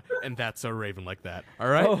Montana, and That's So Raven like that. All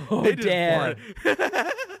right? Oh, they did damn.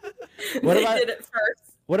 It What they about, did it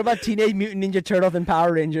first. What about Teenage Mutant Ninja Turtles and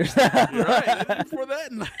Power Rangers? You're right. They did before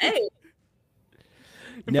that. Hey.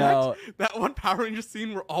 In No. fact, that one Power Ranger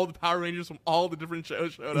scene where all the Power Rangers from all the different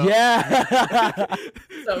shows showed up. Yeah.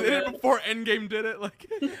 So They did it good. before Endgame did it. Like,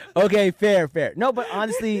 Okay, fair. No, but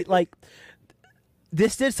honestly, like,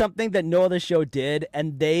 this did something that no other show did,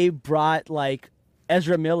 and they brought like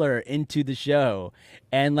Ezra Miller into the show.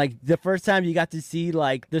 And like the first time you got to see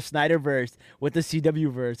like the Snyderverse with the CW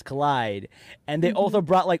verse collide. And they also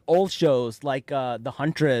brought like old shows like The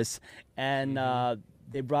Huntress, and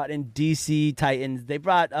they brought in DC Titans. They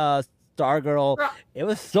brought Stargirl. It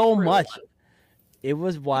was so much. It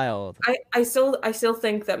was wild. I still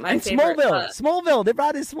think that my And favorite Smallville. They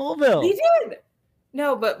brought in Smallville. They did.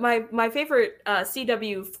 No, but my favorite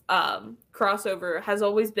CW crossover has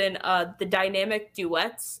always been the Dynamic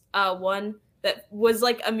Duets one that was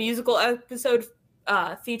like a musical episode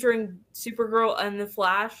featuring Supergirl and the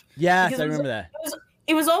Flash. Yes, Because I remember that.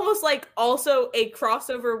 It was almost like also a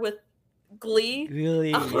crossover with Glee.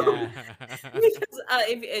 Really? Yeah. Because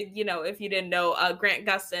if you didn't know, Grant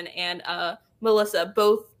Gustin and Melissa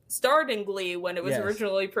both starred in Glee when it was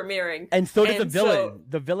originally premiering, and so did the villain. So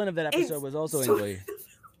the villain of that episode was also in Glee.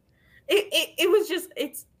 It was just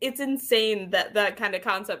it's insane that kind of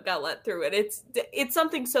concept got let through it. It's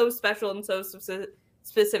something so special and so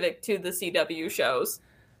specific to the CW shows.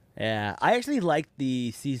 Yeah, I actually liked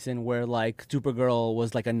the season where like Supergirl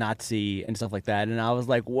was like a Nazi and stuff like that, and I was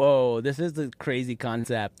like, "Whoa, this is the crazy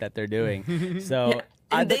concept that they're doing." So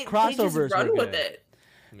the crossovers they just run were with good. it.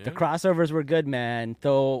 yeah. The crossovers were good, man.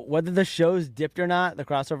 So whether the shows dipped or not, the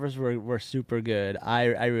crossovers were super good. I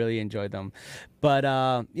really enjoyed them. But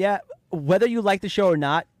yeah, whether you like the show or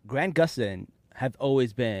not, Grant Gustin have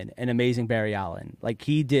always been an amazing Barry Allen. Like,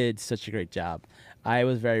 he did such a great job. I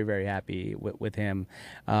was very, very happy with him.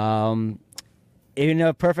 In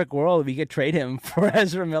a perfect world, we could trade him for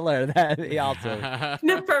Ezra Miller. That also. In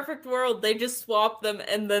a perfect world, they just swap them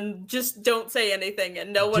and then just don't say anything,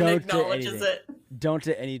 and no one acknowledges it. Don't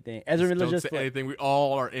say anything. Ezra Miller Don't just say anything. We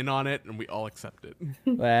all are in on it, and we all accept it.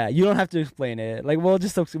 You don't have to explain it. Like, we'll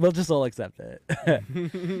just all accept it.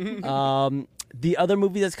 The other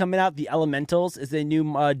movie that's coming out, The Elementals, is a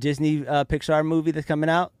new Disney Pixar movie that's coming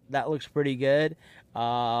out. That looks pretty good.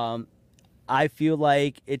 I feel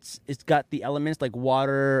like it's got the elements like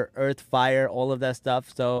water, earth, fire, all of that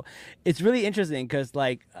stuff. So it's really interesting because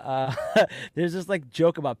like there's this like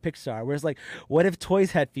joke about Pixar where it's like, what if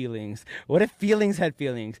toys had feelings? What if feelings had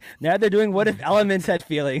feelings? Now they're doing what if elements had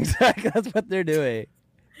feelings? That's what they're doing.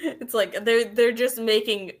 It's like they're just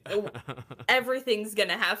making everything's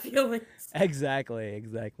gonna have feelings.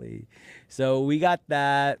 Exactly. So we got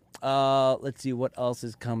that. Let's see what else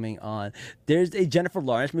is coming on. There's a Jennifer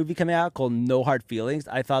Lawrence movie coming out called No Hard Feelings.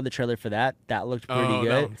 I saw the trailer for that. That looked pretty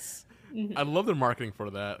good. I love their marketing for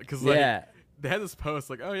that because like they had this post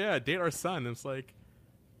like, "Oh yeah, date our son." And it's like,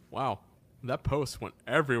 wow. That post went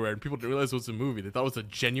everywhere, and people didn't realize it was a movie. They thought it was a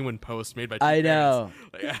genuine post made by two I know.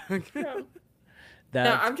 parents.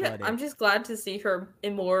 I'm just glad to see her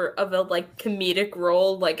in more of a like comedic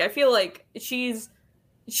role. Like, I feel like she's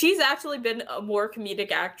actually been a more comedic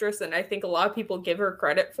actress than I think a lot of people give her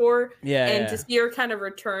credit for. And to see her kind of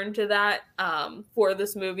return to that for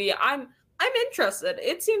this movie, I'm interested.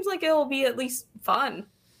 It seems like it'll be at least fun.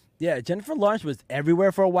 Yeah, Jennifer Lawrence was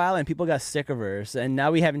everywhere for a while, and people got sick of her. And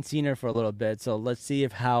now we haven't seen her for a little bit. So let's see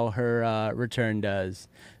how her return does.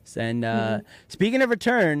 And speaking of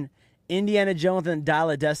return, Indiana Jones and Dial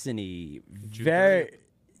of Destiny. Here's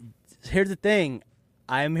the thing.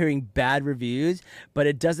 I'm hearing bad reviews, but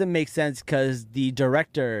it doesn't make sense because the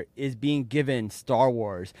director is being given Star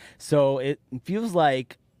Wars. So it feels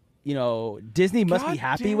like, Disney must be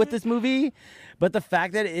happy with this movie. But the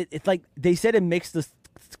fact that it's like they said it makes the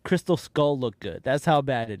Crystal Skull look good. That's how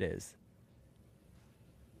bad it is.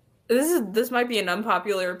 This might be an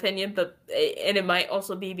unpopular opinion, and it might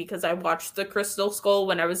also be because I watched the Crystal Skull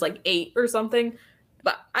when I was like 8 or something,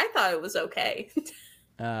 but I thought it was okay.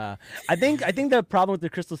 I think the problem with the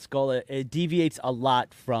Crystal Skull, it deviates a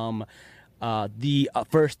lot from the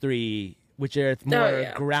first three, which it's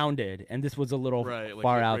more grounded, and this was a little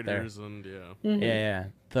far out there. And, Yeah.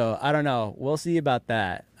 So I don't know. We'll see about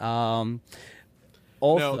that. Also,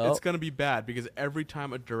 no, it's gonna be bad because every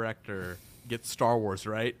time a director gets Star Wars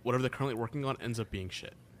right, whatever they're currently working on ends up being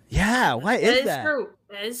shit. Yeah, why is that?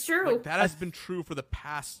 That is true. Like, that has been true for the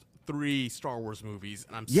past 3 Star Wars movies,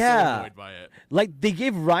 and I'm so annoyed by it. Like, they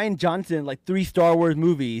gave Rian Johnson, 3 Star Wars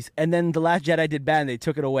movies, and then The Last Jedi did bad, and they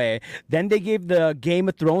took it away. Then they gave the Game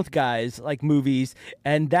of Thrones guys, movies,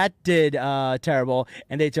 and that did terrible,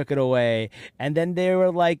 and they took it away. And then they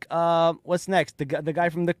were like, what's next? The guy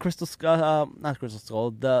from the Crystal Skull, not Crystal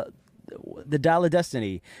Skull, the Dial of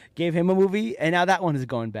Destiny, gave him a movie, and now that one is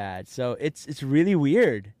going bad. So it's really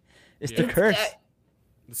weird. It's the curse.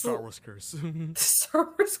 The Star Wars curse. The Star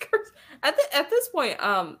Wars curse. At this point,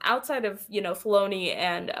 outside of Filoni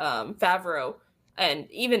and Favreau, and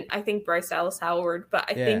even I think Bryce Dallas Howard, but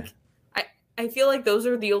I feel like those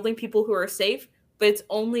are the only people who are safe. But it's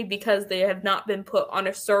only because they have not been put on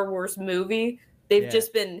a Star Wars movie. They've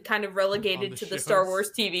just been kind of relegated to the Star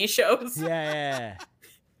Wars TV shows. Yeah.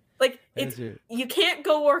 You can't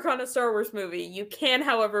go work on a Star Wars movie. You can,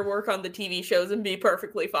 however, work on the TV shows and be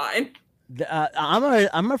perfectly fine.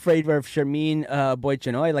 I'm afraid for Sharmeen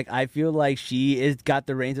Boyd-Chenoy. I feel like she is got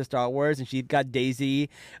the reins of Star Wars, and she's got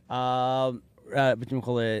Daisy.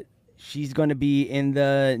 She's going to be in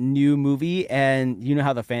the new movie, and you know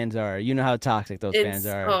how the fans are. You know how toxic those fans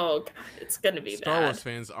are. Oh, God, it's going to be bad. Star Wars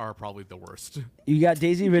fans are probably the worst. You got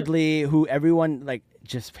Daisy Ridley, who everyone,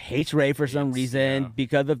 just hates Rey for some reason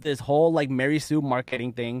because of this whole, Mary Sue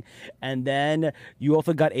marketing thing. And then you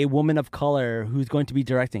also got a woman of color who's going to be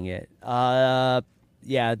directing it. They're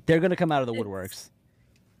going to come out of the woodworks.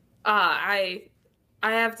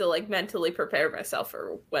 I have to mentally prepare myself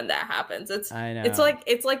for when that happens. I know.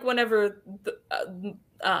 It's like whenever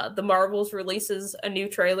the Marvels releases a new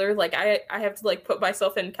trailer, I have to put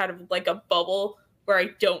myself in kind of a bubble where I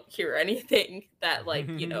don't hear anything that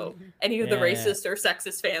any of the racist or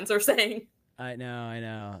sexist fans are saying. I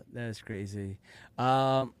know. That's crazy.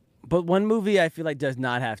 But one movie I feel like does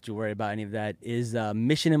not have to worry about any of that is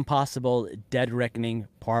Mission Impossible Dead Reckoning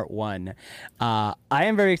Part 1. I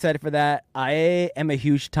am very excited for that. I am a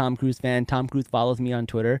huge Tom Cruise fan. Tom Cruise follows me on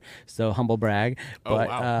Twitter, so humble brag. But,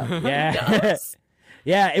 wow. Yeah.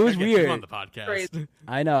 Yeah, it was weird. On the podcast. Crazy.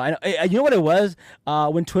 I know. You know what it was?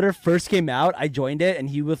 When Twitter first came out, I joined it, and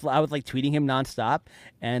I was tweeting him nonstop,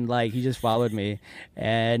 and he just followed me.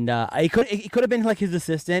 And it could have been his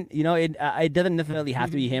assistant. It doesn't necessarily have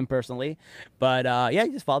to be him personally, but he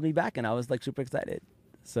just followed me back, and I was super excited.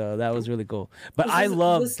 So that was really cool. But I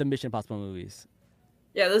love the Mission Impossible movies.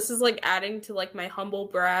 Yeah, this is adding to my humble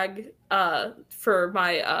brag for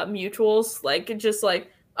my mutuals.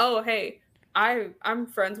 Oh hey. I'm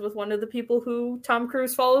friends with one of the people who Tom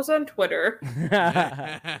Cruise follows on Twitter.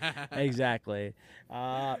 Exactly.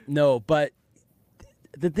 No, but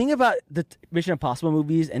the thing about the Mission Impossible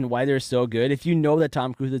movies and why they're so good, if you know that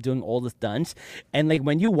Tom Cruise is doing all the stunts, and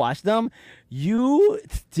when you watch them, you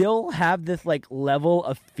still have this level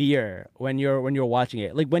of fear when you're watching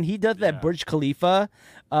it. When he does that Burj Khalifa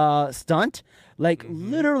stunt,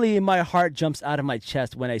 literally my heart jumps out of my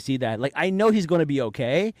chest when I see that. I know he's going to be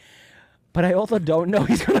okay. But I also don't know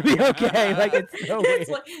he's gonna be okay. It's so weird.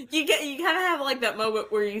 You kind of have that moment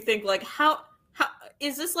where you think how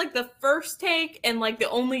is this the first take and the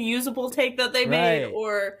only usable take that they made,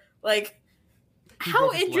 or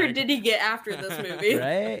how injured did he get after this movie?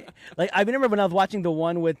 Right. I remember when I was watching the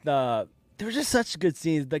one with there were just such good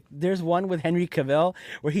scenes. There's one with Henry Cavill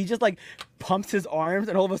where he just pumps his arms,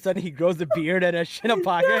 and all of a sudden he grows a beard and a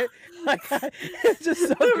pocket. It's just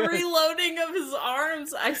so good. Reloading of his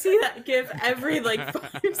arms. I see that gif every 5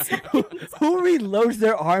 seconds. Who reloads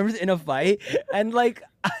their arms in a fight? And it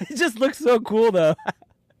just looks so cool though.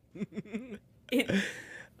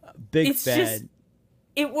 Big fan.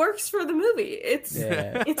 It works for the movie. It's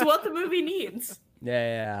what the movie needs.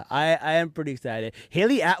 Yeah. I am pretty excited.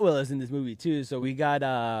 Haley Atwell is in this movie too, so we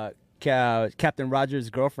got Captain Rogers'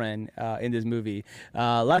 girlfriend in this movie.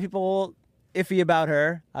 A lot of people iffy about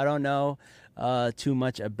her. I don't know too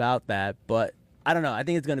much about that, but I don't know. I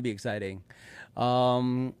think it's going to be exciting.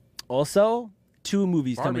 Also, 2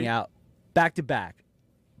 movies coming out back to back: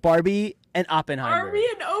 Barbie and Oppenheimer. Barbie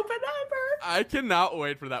and Oppenheimer. I cannot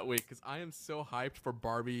wait for that week because I am so hyped for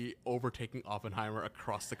Barbie overtaking Oppenheimer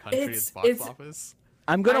across the country at the box office.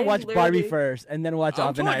 I'm going to watch Barbie first and then watch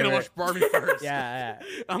Oppenheimer. I'm going to watch Barbie first. Yeah.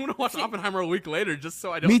 I'm going to watch Oppenheimer a week later just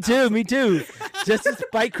so I don't. Me too. Just to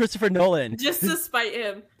spite Christopher Nolan. Just to spite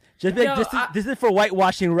him. Just this is for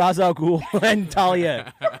whitewashing Ra's al Ghul and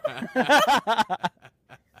Talia.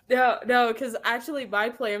 No, because actually my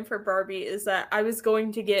plan for Barbie is that I was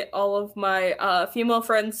going to get all of my female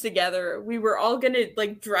friends together. We were all gonna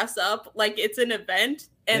like dress up like it's an event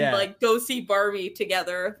and like go see Barbie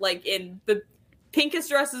together, like in the pinkest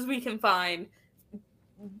dresses we can find,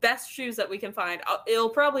 best shoes that we can find. It'll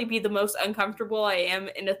probably be the most uncomfortable I am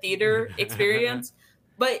in a theater experience.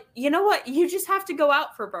 But you know what? You just have to go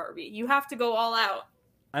out for Barbie. You have to go all out.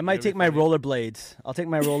 I might take my rollerblades. I'll take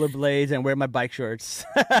my rollerblades and wear my bike shorts.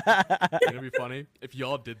 It'd be funny if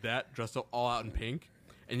y'all did that, dressed up all out in pink,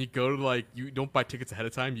 and you go to like, you don't buy tickets ahead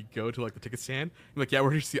of time. You go to like the ticket stand. You're like, yeah,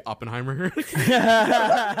 we're here to see Oppenheimer.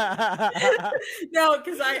 No,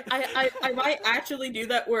 because I might actually do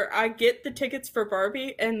that where I get the tickets for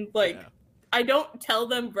Barbie and like. Yeah. I don't tell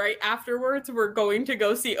them right afterwards we're going to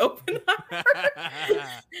go see Oppenheimer.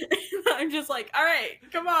 I'm just like, all right,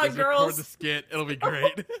 come on, Let's girls. record the skit. It'll be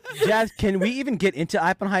great. Jazz, can we even get into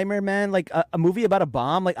Oppenheimer, man? Like a movie about a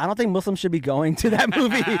bomb? Like I don't think Muslims should be going to that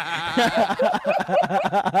movie.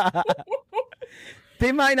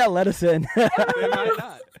 They might not let us in. They might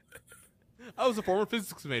not. I was a former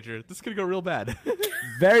physics major. This could go real bad.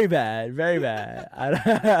 Very bad. Very bad.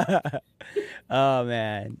 Oh,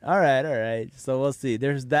 man. All right. So we'll see.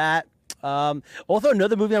 There's that. Also,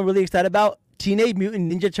 another movie I'm really excited about, Teenage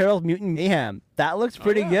Mutant Ninja Turtles Mutant Mayhem. That looks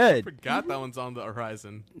pretty good. I forgot that one's on the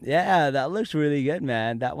horizon. Yeah, that looks really good,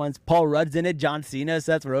 man. That one's Paul Rudd's in it, John Cena,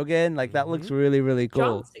 Seth Rogen. Like, that looks really, really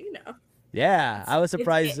cool. John Cena. Yeah, I was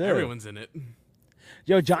surprised too. Everyone's in it.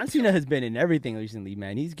 Yo, John Cena has been in everything recently,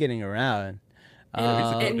 man. He's getting around. He's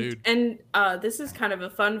a cool dude. And this is kind of a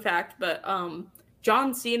fun fact, but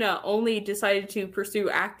John Cena only decided to pursue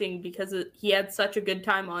acting because he had such a good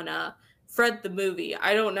time on Fred the movie.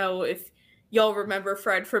 I don't know if y'all remember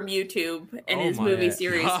Fred from YouTube and his movie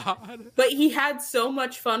series, but he had so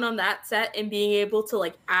much fun on that set and being able to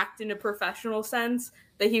like act in a professional sense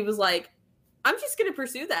that he was like, I'm just going to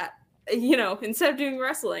pursue that, instead of doing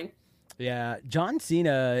wrestling. Yeah, John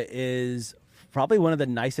Cena is probably one of the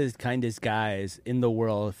nicest, kindest guys in the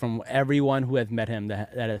world from everyone who has met him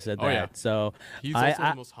that has said that. Yeah. So he's also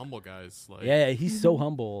the most humble guys. Like. Yeah, he's so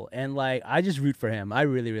humble. And like, I just root for him. I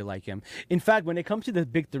really, really like him. In fact, when it comes to the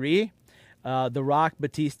big three, The Rock,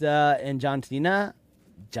 Batista, and John Cena's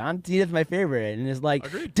my favorite. And it's like,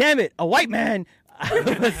 Agreed. Damn it, a white man.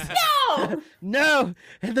 No.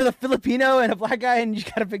 And there's a Filipino and a black guy, and you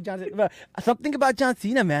gotta pick John Cena. Something about John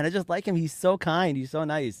Cena, man. I just like him. He's so kind. He's so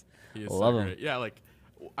nice. He is Love so him. great. Yeah, like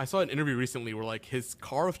I saw an interview recently where like his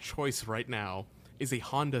car of choice right now is a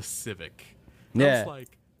Honda Civic. And I was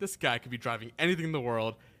like, this guy could be driving anything in the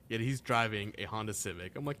world, yet he's driving a Honda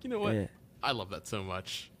Civic. I'm like, you know what? Yeah. I love that so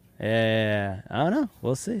much. Yeah, I don't know.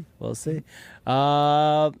 We'll see. We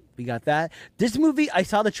got that. This movie, I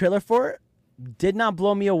saw the trailer for. Did not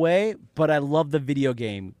blow me away, but I love the video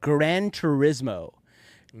game. Gran Turismo.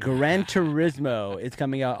 Gran Turismo is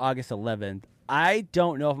coming out August 11th. I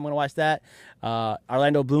don't know if I'm going to watch that.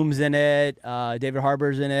 Orlando Bloom's in it. David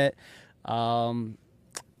Harbour's in it.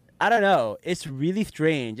 I don't know. It's really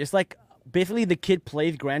strange. It's like basically the kid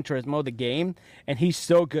plays Gran Turismo, the game, and he's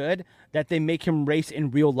so good that they make him race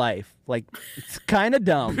in real life. Like, it's kind of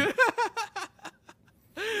dumb.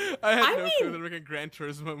 I had no clue they were making a Gran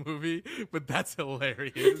Turismo movie, but that's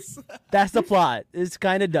hilarious. That's the plot. It's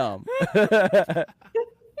kind of dumb.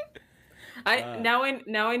 Now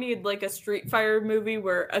I need like a Street Fighter movie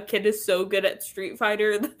where a kid is so good at Street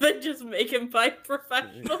Fighter that they just make him fight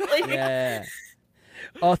professionally. Yeah.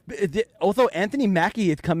 Also, Anthony Mackie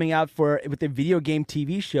is coming out with a video game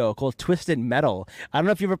TV show called Twisted Metal. I don't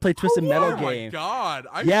know if you ever played Twisted Metal game. Oh my god!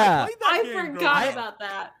 I played I that game, forgot about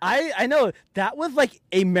that. I know that was like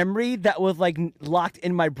a memory that was like locked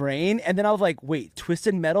in my brain, and then I was like, wait,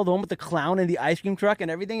 Twisted Metal, the one with the clown and the ice cream truck and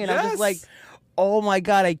everything, and I was just like, oh my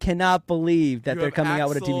god, I cannot believe that they're coming out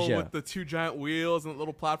with a TV show with the two giant wheels and the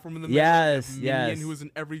little platform in the middle. Yes, Minion, who was in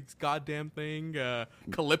every goddamn thing.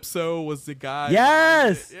 Calypso was the guy.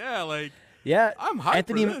 Yes. Yeah, like. Yeah, I'm hyped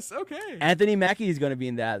for this. Okay. Anthony Mackie is going to be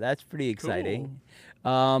in that. That's pretty exciting.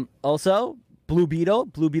 Cool. Also, Blue Beetle.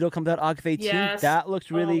 Blue Beetle comes out August 18th. Yes. That looks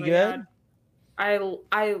really good. God.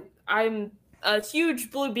 I'm a huge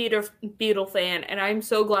Blue Beetle fan, and I'm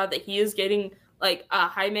so glad that he is getting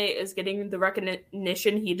Jaime is getting the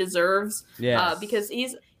recognition he deserves. Yes. Because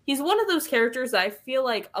he's one of those characters that I feel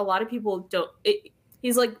like a lot of people don't.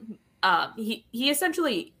 He's like he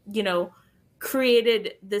essentially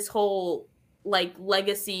created this whole like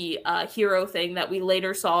legacy hero thing that we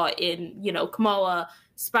later saw in Kamala,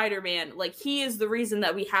 Spider-Man. Like, he is the reason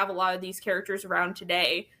that we have a lot of these characters around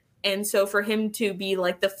today, and so for him to be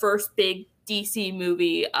like the first big DC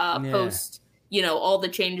movie post all the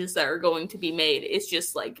changes that are going to be made. It's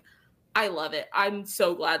just like, I love it. I'm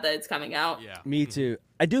so glad that it's coming out. Yeah, me too.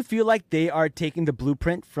 I do feel like they are taking the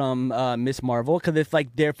blueprint from Miss Marvel, because it's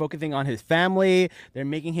like they're focusing on his family. They're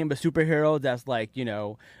making him a superhero that's like,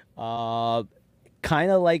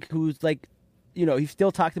 kind of like who's like, he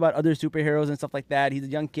still talks about other superheroes and stuff like that. He's a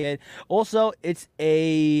young kid. Also, it's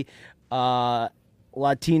a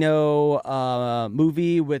Latino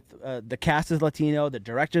movie with the cast is Latino, the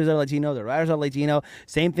directors are Latino, the writers are Latino.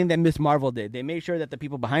 Same thing that Miss Marvel did. They made sure that the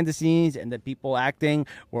people behind the scenes and the people acting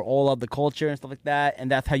were all of the culture and stuff like that. And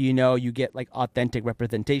that's how you get like authentic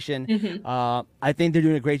representation. Mm-hmm. I think they're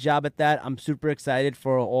doing a great job at that. I'm super excited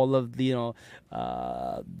for all of the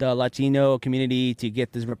the Latino community to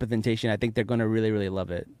get this representation. I think they're going to really, really love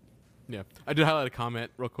it. Yeah, I did highlight a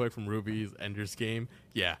comment real quick from Ruby's Ender's Game.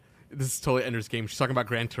 Yeah. This is totally Ender's Game. She's talking about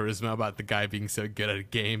Gran Turismo, about the guy being so good at a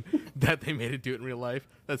game that they made it do it in real life.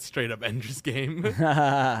 That's straight up Ender's Game.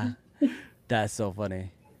 That's so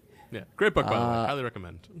funny. Yeah, great book, by the way. Highly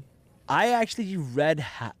recommend. I actually read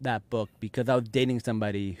that book because I was dating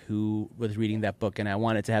somebody who was reading that book, and I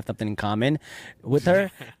wanted to have something in common with her.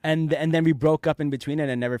 and then we broke up in between it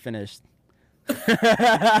and never finished.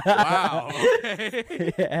 Wow.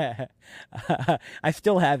 Okay. Yeah. I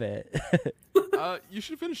still have it. You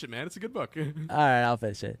should finish it, man. It's a good book. All right, I'll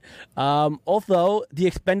finish it. Also, The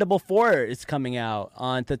Expendable 4 is coming out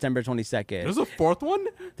on September 22nd. There's a fourth one?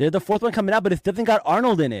 There's the fourth one coming out, but it doesn't got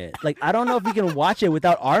Arnold in it. Like, I don't know if you can watch it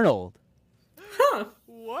without Arnold. Huh.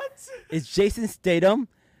 What? It's Jason Statham,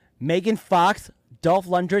 Megan Fox, Dolph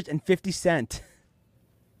Lundgren, and 50 Cent.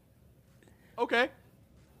 Okay.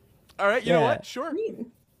 All right, you know what? Sure.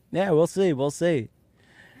 Yeah, we'll see. We'll see.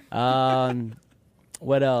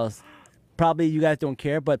 What else? Probably you guys don't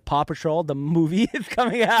care, but Paw Patrol, the movie, is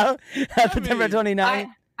coming out September 29th.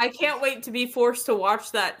 I can't wait to be forced to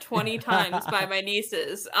watch that 20 times by my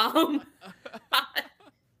nieces.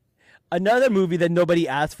 Another movie that nobody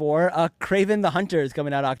asked for, Kraven the Hunter, is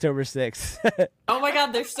coming out October 6th. Oh my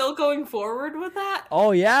god, they're still going forward with that?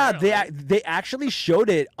 Oh yeah, they actually showed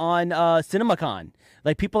it on CinemaCon.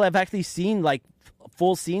 Like, people have actually seen like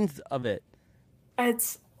full scenes of it.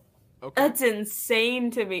 That's insane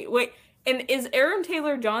to me. Wait, and is Aaron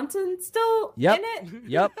Taylor Johnson still in it?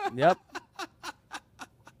 Yep.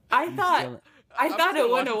 I thought it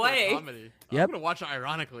went away. Yep. I'm gonna watch it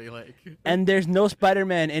ironically, like. And there's no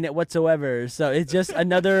Spider-Man in it whatsoever, so it's just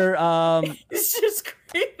another. It's just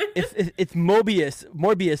crazy. It's Morbius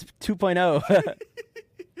 2.0.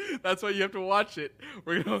 That's why you have to watch it.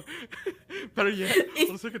 We're gonna better yet.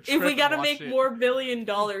 Let's take a trip if we gotta make it. more $1 billion,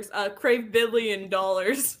 crave $1 billion.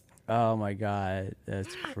 Oh my god,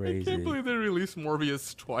 that's crazy. I can't believe they released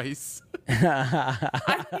Morbius twice. Oh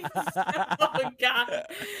god,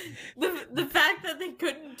 the fact that they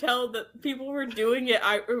couldn't tell that people were doing it,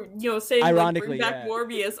 saying ironically, like, bring back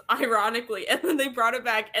Morbius, ironically, and then they brought it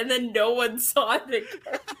back, and then no one saw it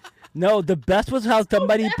again. No, the best was how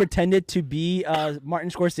somebody pretended to be Martin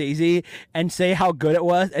Scorsese and say how good it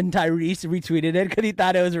was, and Tyrese retweeted it because he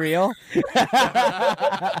thought it was real.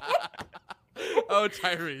 Oh,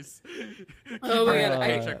 Tyrese. Oh my god,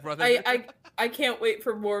 paycheck, brother. I can't wait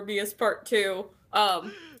for Morbius Part 2.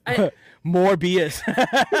 Morbius.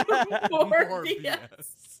 Morbius.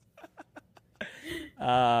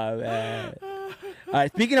 Man. All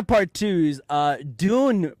right, speaking of Part 2s,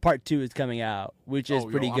 Dune Part 2 is coming out, which is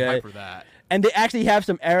pretty good. I'm hyped for that. And they actually have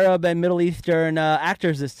some Arab and Middle Eastern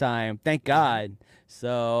actors this time. Thank God.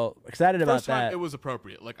 So excited about that. It was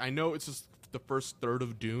appropriate. Like, I know it's just the first third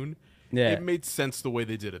of Dune. Yeah. It made sense the way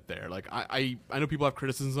they did it there. Like, I know people have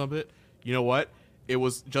criticisms of it. You know what? It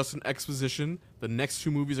was just an exposition. The next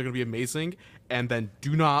two movies are going to be amazing. And then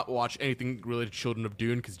do not watch anything related to Children of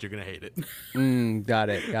Dune because you're going to hate it. Got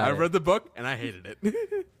it. I read the book and I hated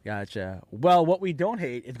it. Gotcha. Well, what we don't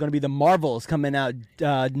hate is going to be the Marvels coming out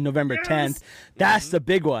November 10th. That's the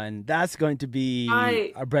big one. That's going to be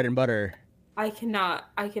our bread and butter. I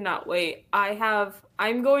cannot wait.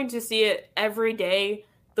 I'm going to see it every day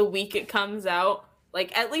the week it comes out,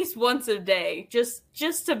 like at least once a day, just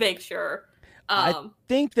to make sure. I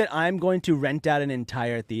think that I'm going to rent out an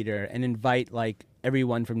entire theater and invite like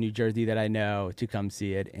everyone from New Jersey that I know to come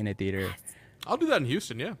see it in a theater. I'll do that in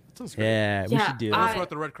Houston. Yeah, that sounds great. Yeah, we should do that. Also at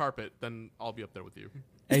the red carpet, then I'll be up there with you.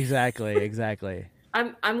 Exactly.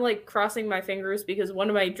 I'm like crossing my fingers because one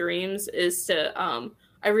of my dreams is to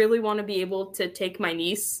I really want to be able to take my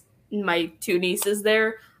two nieces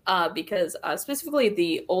there. Because specifically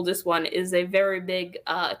the oldest one is a very big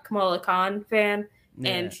Kamala Khan fan,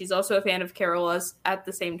 and she's also a fan of Kerala's at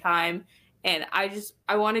the same time. And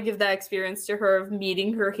I want to give that experience to her of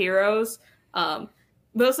meeting her heroes.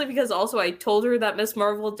 mostly because also I told her that Miss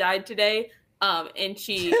Marvel died today, and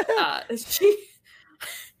she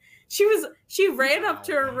she ran up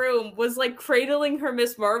to her room, was like cradling her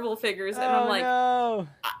Miss Marvel figures, and I'm like, no.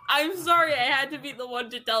 I'm sorry, I had to be the one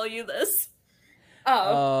to tell you this.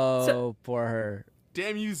 Poor her.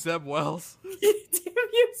 Damn you, Zeb Wells. Damn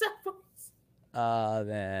you, Zeb Wells. Oh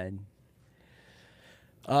man.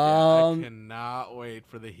 I cannot wait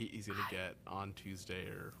for the heat he's gonna get on Tuesday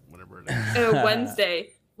or whenever it is.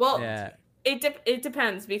 Wednesday. Well, yeah. it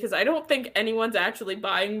depends because I don't think anyone's actually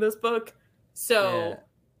buying this book, so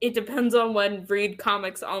it depends on when Read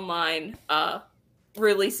Comics Online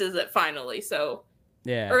releases it finally. So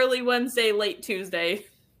early Wednesday, late Tuesday.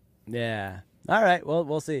 Yeah. All right. Well,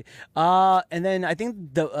 we'll see. And then I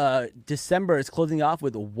think the December is closing off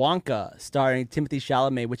with Wonka, starring Timothy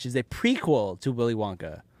Chalamet, which is a prequel to Willy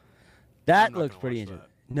Wonka. That looks pretty interesting.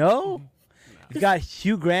 No? You got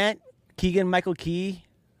Hugh Grant, Keegan-Michael Key.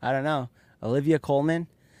 I don't know. Olivia Colman.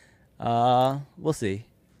 We'll see.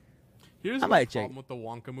 Here's my problem with the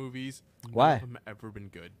Wonka movies. Why? None of them have ever been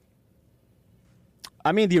good.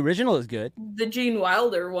 I mean, the original is good. The Gene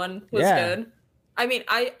Wilder one was good. I mean,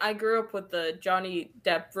 I grew up with the Johnny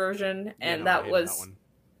Depp version, and that was...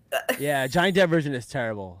 Yeah, Johnny Depp version is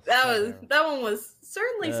terrible. That one was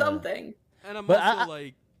certainly something. And I'm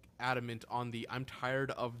also adamant on I'm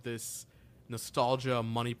tired of this nostalgia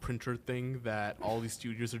money printer thing that all these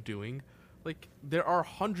studios are doing. Like, there are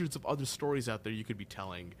hundreds of other stories out there you could be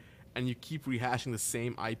telling, and you keep rehashing the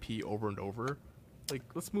same IP over and over. Like,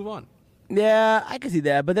 let's move on. Yeah, I can see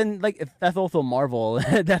that, but then that's also Marvel.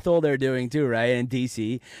 That's all they're doing too, right? And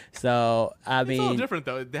DC. So I mean, it's a little different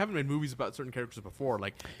though. They haven't made movies about certain characters before.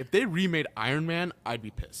 Like if they remade Iron Man, I'd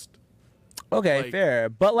be pissed. Okay, fair.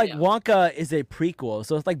 But Wonka is a prequel,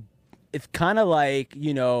 so it's kind of like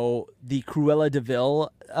the Cruella de Vil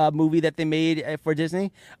movie that they made for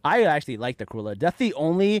Disney. I actually like the Cruella. That's the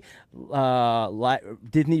only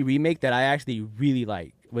Disney remake that I actually really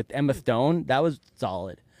like with Emma Stone. That was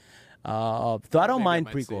solid. So I don't mind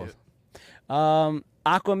prequels.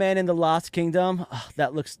 Aquaman and the Lost Kingdom,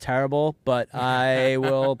 that looks terrible, but I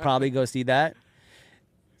will probably go see that.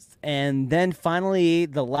 And then finally,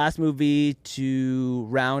 the last movie to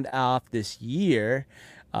round off this year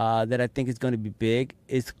that I think is going to be big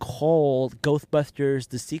is called Ghostbusters,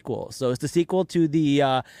 the sequel. So it's the sequel to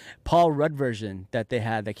the Paul Rudd version that they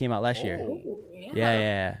had that came out last year.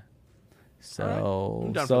 Yeah. So,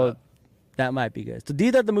 I'm down for that. That might be good. So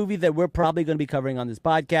these are the movies that we're probably going to be covering on this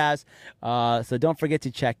podcast. So don't forget to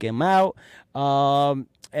check them out. And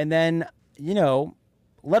then,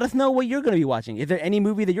 let us know what you're going to be watching. Is there any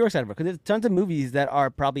movie that you're excited for? Because there's tons of movies that are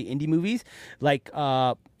probably indie movies. Like,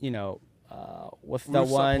 what's the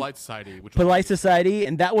one? Polite Society. Polite Society,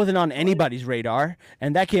 and that wasn't on anybody's radar,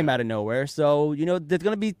 and that came out of nowhere. So, there's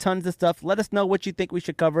going to be tons of stuff. Let us know what you think we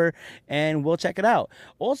should cover, and we'll check it out.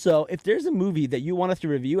 Also, if there's a movie that you want us to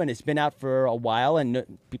review and it's been out for a while and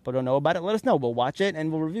people don't know about it, let us know. We'll watch it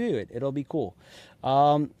and we'll review it. It'll be cool.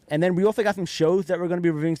 And then we also got some shows that we're going to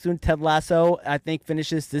be reviewing soon. Ted Lasso, I think,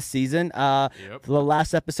 finishes this season. The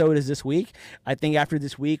last episode is this week. I think after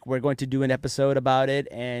this week, we're going to do an episode about it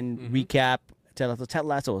and recap Ted Lasso. Ted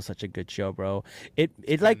Lasso is such a good show, bro.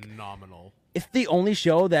 It's like phenomenal. It's the only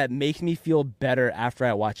show that makes me feel better after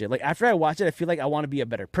I watch it. Like, after I watch it, I feel like I want to be a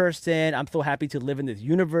better person. I'm so happy to live in this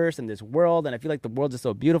universe and this world, and I feel like the world is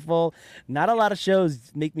so beautiful. Not a lot of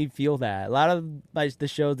shows make me feel that. A lot of the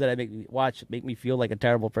shows that I watch make me feel like a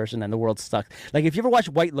terrible person and the world sucks. Like, if you ever watch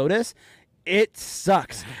White Lotus, it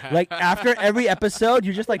sucks. Like, after every episode,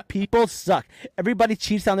 you're just like, people suck. Everybody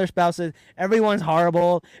cheats on their spouses. Everyone's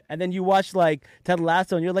horrible. And then you watch, like, Ted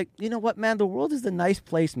Lasso, and you're like, you know what, man? The world is a nice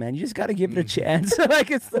place, man. You just got to give it a chance. Like,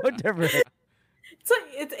 it's so different. It's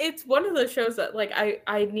like, it's one of those shows that, like,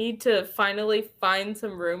 I need to finally find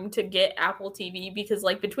some room to get Apple TV, because,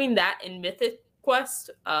 like, between that and Mythic Quest,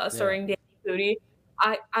 starring Danny Pudi,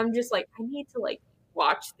 I'm just like, I need to, like,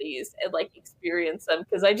 watch these and like experience them,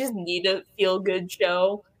 because I just need a feel good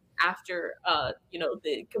show after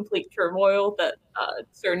the complete turmoil that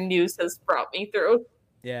certain news has brought me through.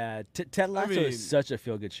 Yeah, Ted Lasso is such a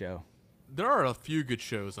feel good show. There are a few good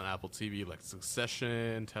shows on Apple TV, like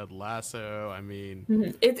Succession, Ted Lasso. I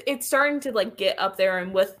mean, it's starting to like get up there,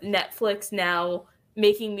 and with Netflix now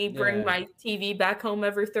making me bring my TV back home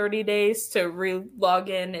every 30 days to re-log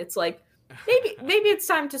in, it's like maybe it's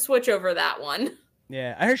time to switch over that one.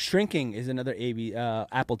 Yeah, I heard Shrinking is another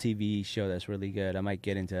Apple TV show that's really good. I might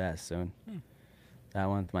get into that soon. That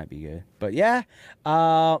one might be good. But yeah,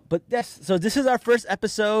 but yes, so this is our first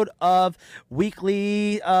episode of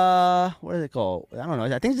weekly, what is it called? I don't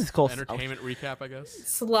know. I think it's called Entertainment Recap, I guess.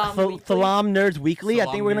 Salaam Salaam Nerds Weekly, Salaam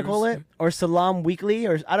I think we're going to call News. it. Or Salaam Weekly,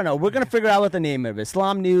 or I don't know. We're going to figure out what the name of it is.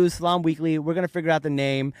 Salaam News, Salaam Weekly. We're going to figure out the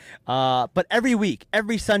name. But every week,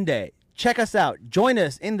 every Sunday, check us out. Join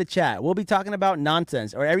us in the chat. We'll be talking about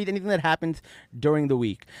nonsense or anything that happens during the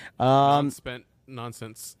week. Non-spent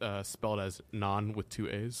nonsense spelled as non with 2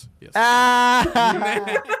 A's. Yes.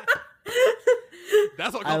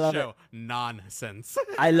 That's what we call the show. Nonsense.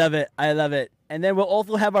 I love it. I love it. And then we'll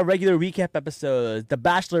also have our regular recap episodes. The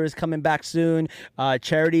Bachelor is coming back soon.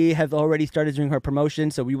 Charity has already started doing her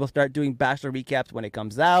promotion, so we will start doing Bachelor recaps when it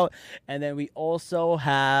comes out. And then we also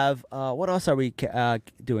have, what else are we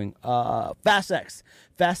doing? Fast Sex.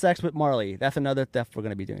 Fast Sex with Marley. That's another stuff we're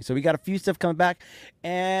going to be doing. So we got a few stuff coming back.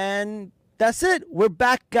 And that's it. We're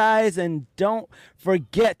back, guys. And don't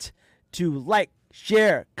forget to like,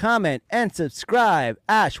 share, comment, and subscribe.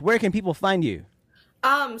 Ash, where can people find you?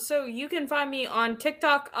 So you can find me on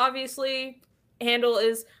TikTok, obviously. Handle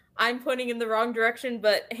is, I'm pointing in the wrong direction,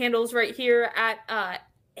 but handle's right here at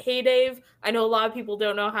Hey Dave. I know a lot of people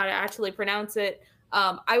don't know how to actually pronounce it.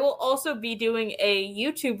 I will also be doing a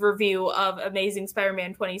YouTube review of Amazing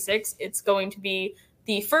Spider-Man 26. It's going to be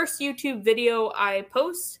the first YouTube video I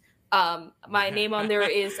post. My name on there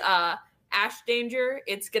is Ash Danger.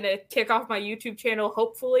 It's going to kick off my YouTube channel,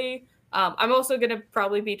 hopefully. I'm also going to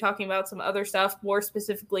probably be talking about some other stuff, more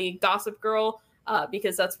specifically Gossip Girl,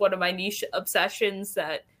 because that's one of my niche obsessions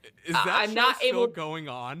that is that I'm show not still able. Going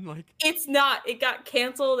on? Like it's not. It got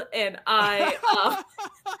canceled, and I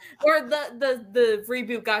or the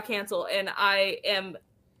reboot got canceled, and I am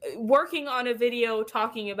working on a video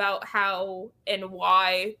talking about how and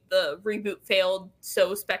why the reboot failed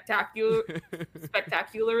so spectacularly.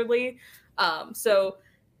 So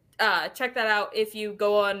check that out. If you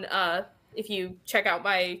go on, if you check out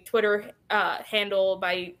my Twitter handle,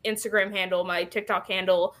 my Instagram handle, my TikTok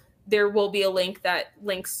handle, there will be a link that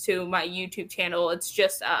links to my YouTube channel. It's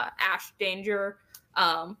just Ash Danger.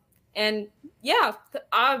 And yeah,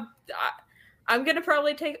 I'm gonna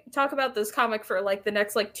probably talk about this comic for like the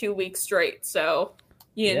next 2 weeks straight. So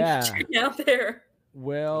you can check it out there.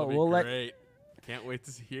 Well, we'll great. Can't wait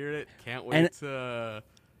to hear it. Can't wait to,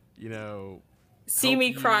 see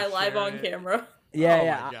me cry live on camera.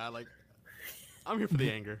 Yeah, my God, I'm here for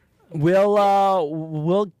the anger.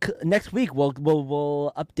 We'll next week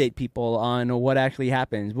we'll update people on what actually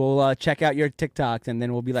happens. We'll check out your TikToks, and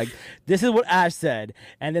then we'll be like, "This is what Ash said,"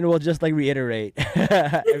 and then we'll just reiterate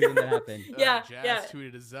everything that happened. Yeah, Jazz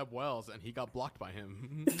tweeted to Zeb Wells, and he got blocked by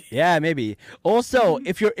him. Yeah, maybe. Also,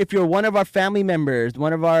 if you're one of our family members,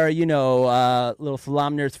 one of our little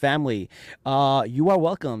Salaam Nerds family, you are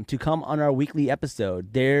welcome to come on our weekly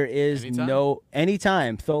episode. There is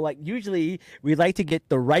anytime. So usually we like to get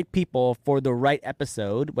the right people for the right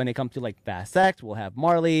episode. When it comes to Fast Sex, we'll have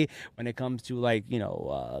Marley. When it comes to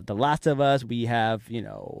The Last of Us, we have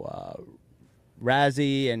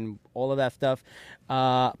Razzie and all of that stuff.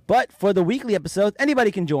 But for the weekly episodes,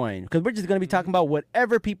 anybody can join, because we're just going to be talking about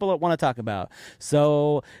whatever people want to talk about.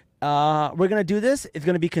 So we're going to do this. It's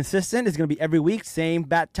going to be consistent. It's going to be every week, same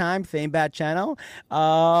bat time, same bat channel.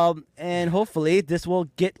 And hopefully this will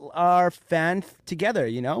get our fans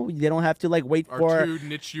together, They don't have to wait for our two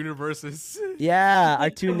niche universes. Yeah, our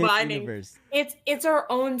two niche universes. It's our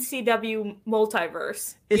own CW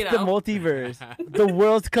multiverse. It's the multiverse. The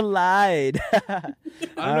worlds collide. I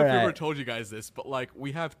don't know if I ever told you guys this, but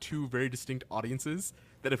we have two very distinct audiences.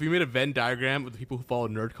 That if we made a Venn diagram of the people who follow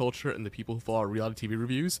nerd culture and the people who follow reality TV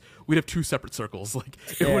reviews, we'd have two separate circles.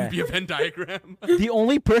 It wouldn't be a Venn diagram. The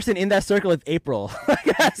only person in that circle is April.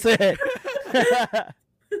 That's it.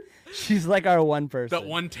 She's our one person. That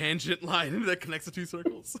one tangent line that connects the two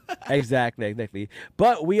circles. Exactly.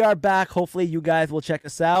 But we are back. Hopefully you guys will check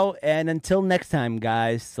us out. And until next time,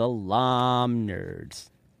 guys, Salaam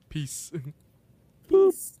Nerds. Peace.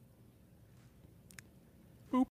 Peace.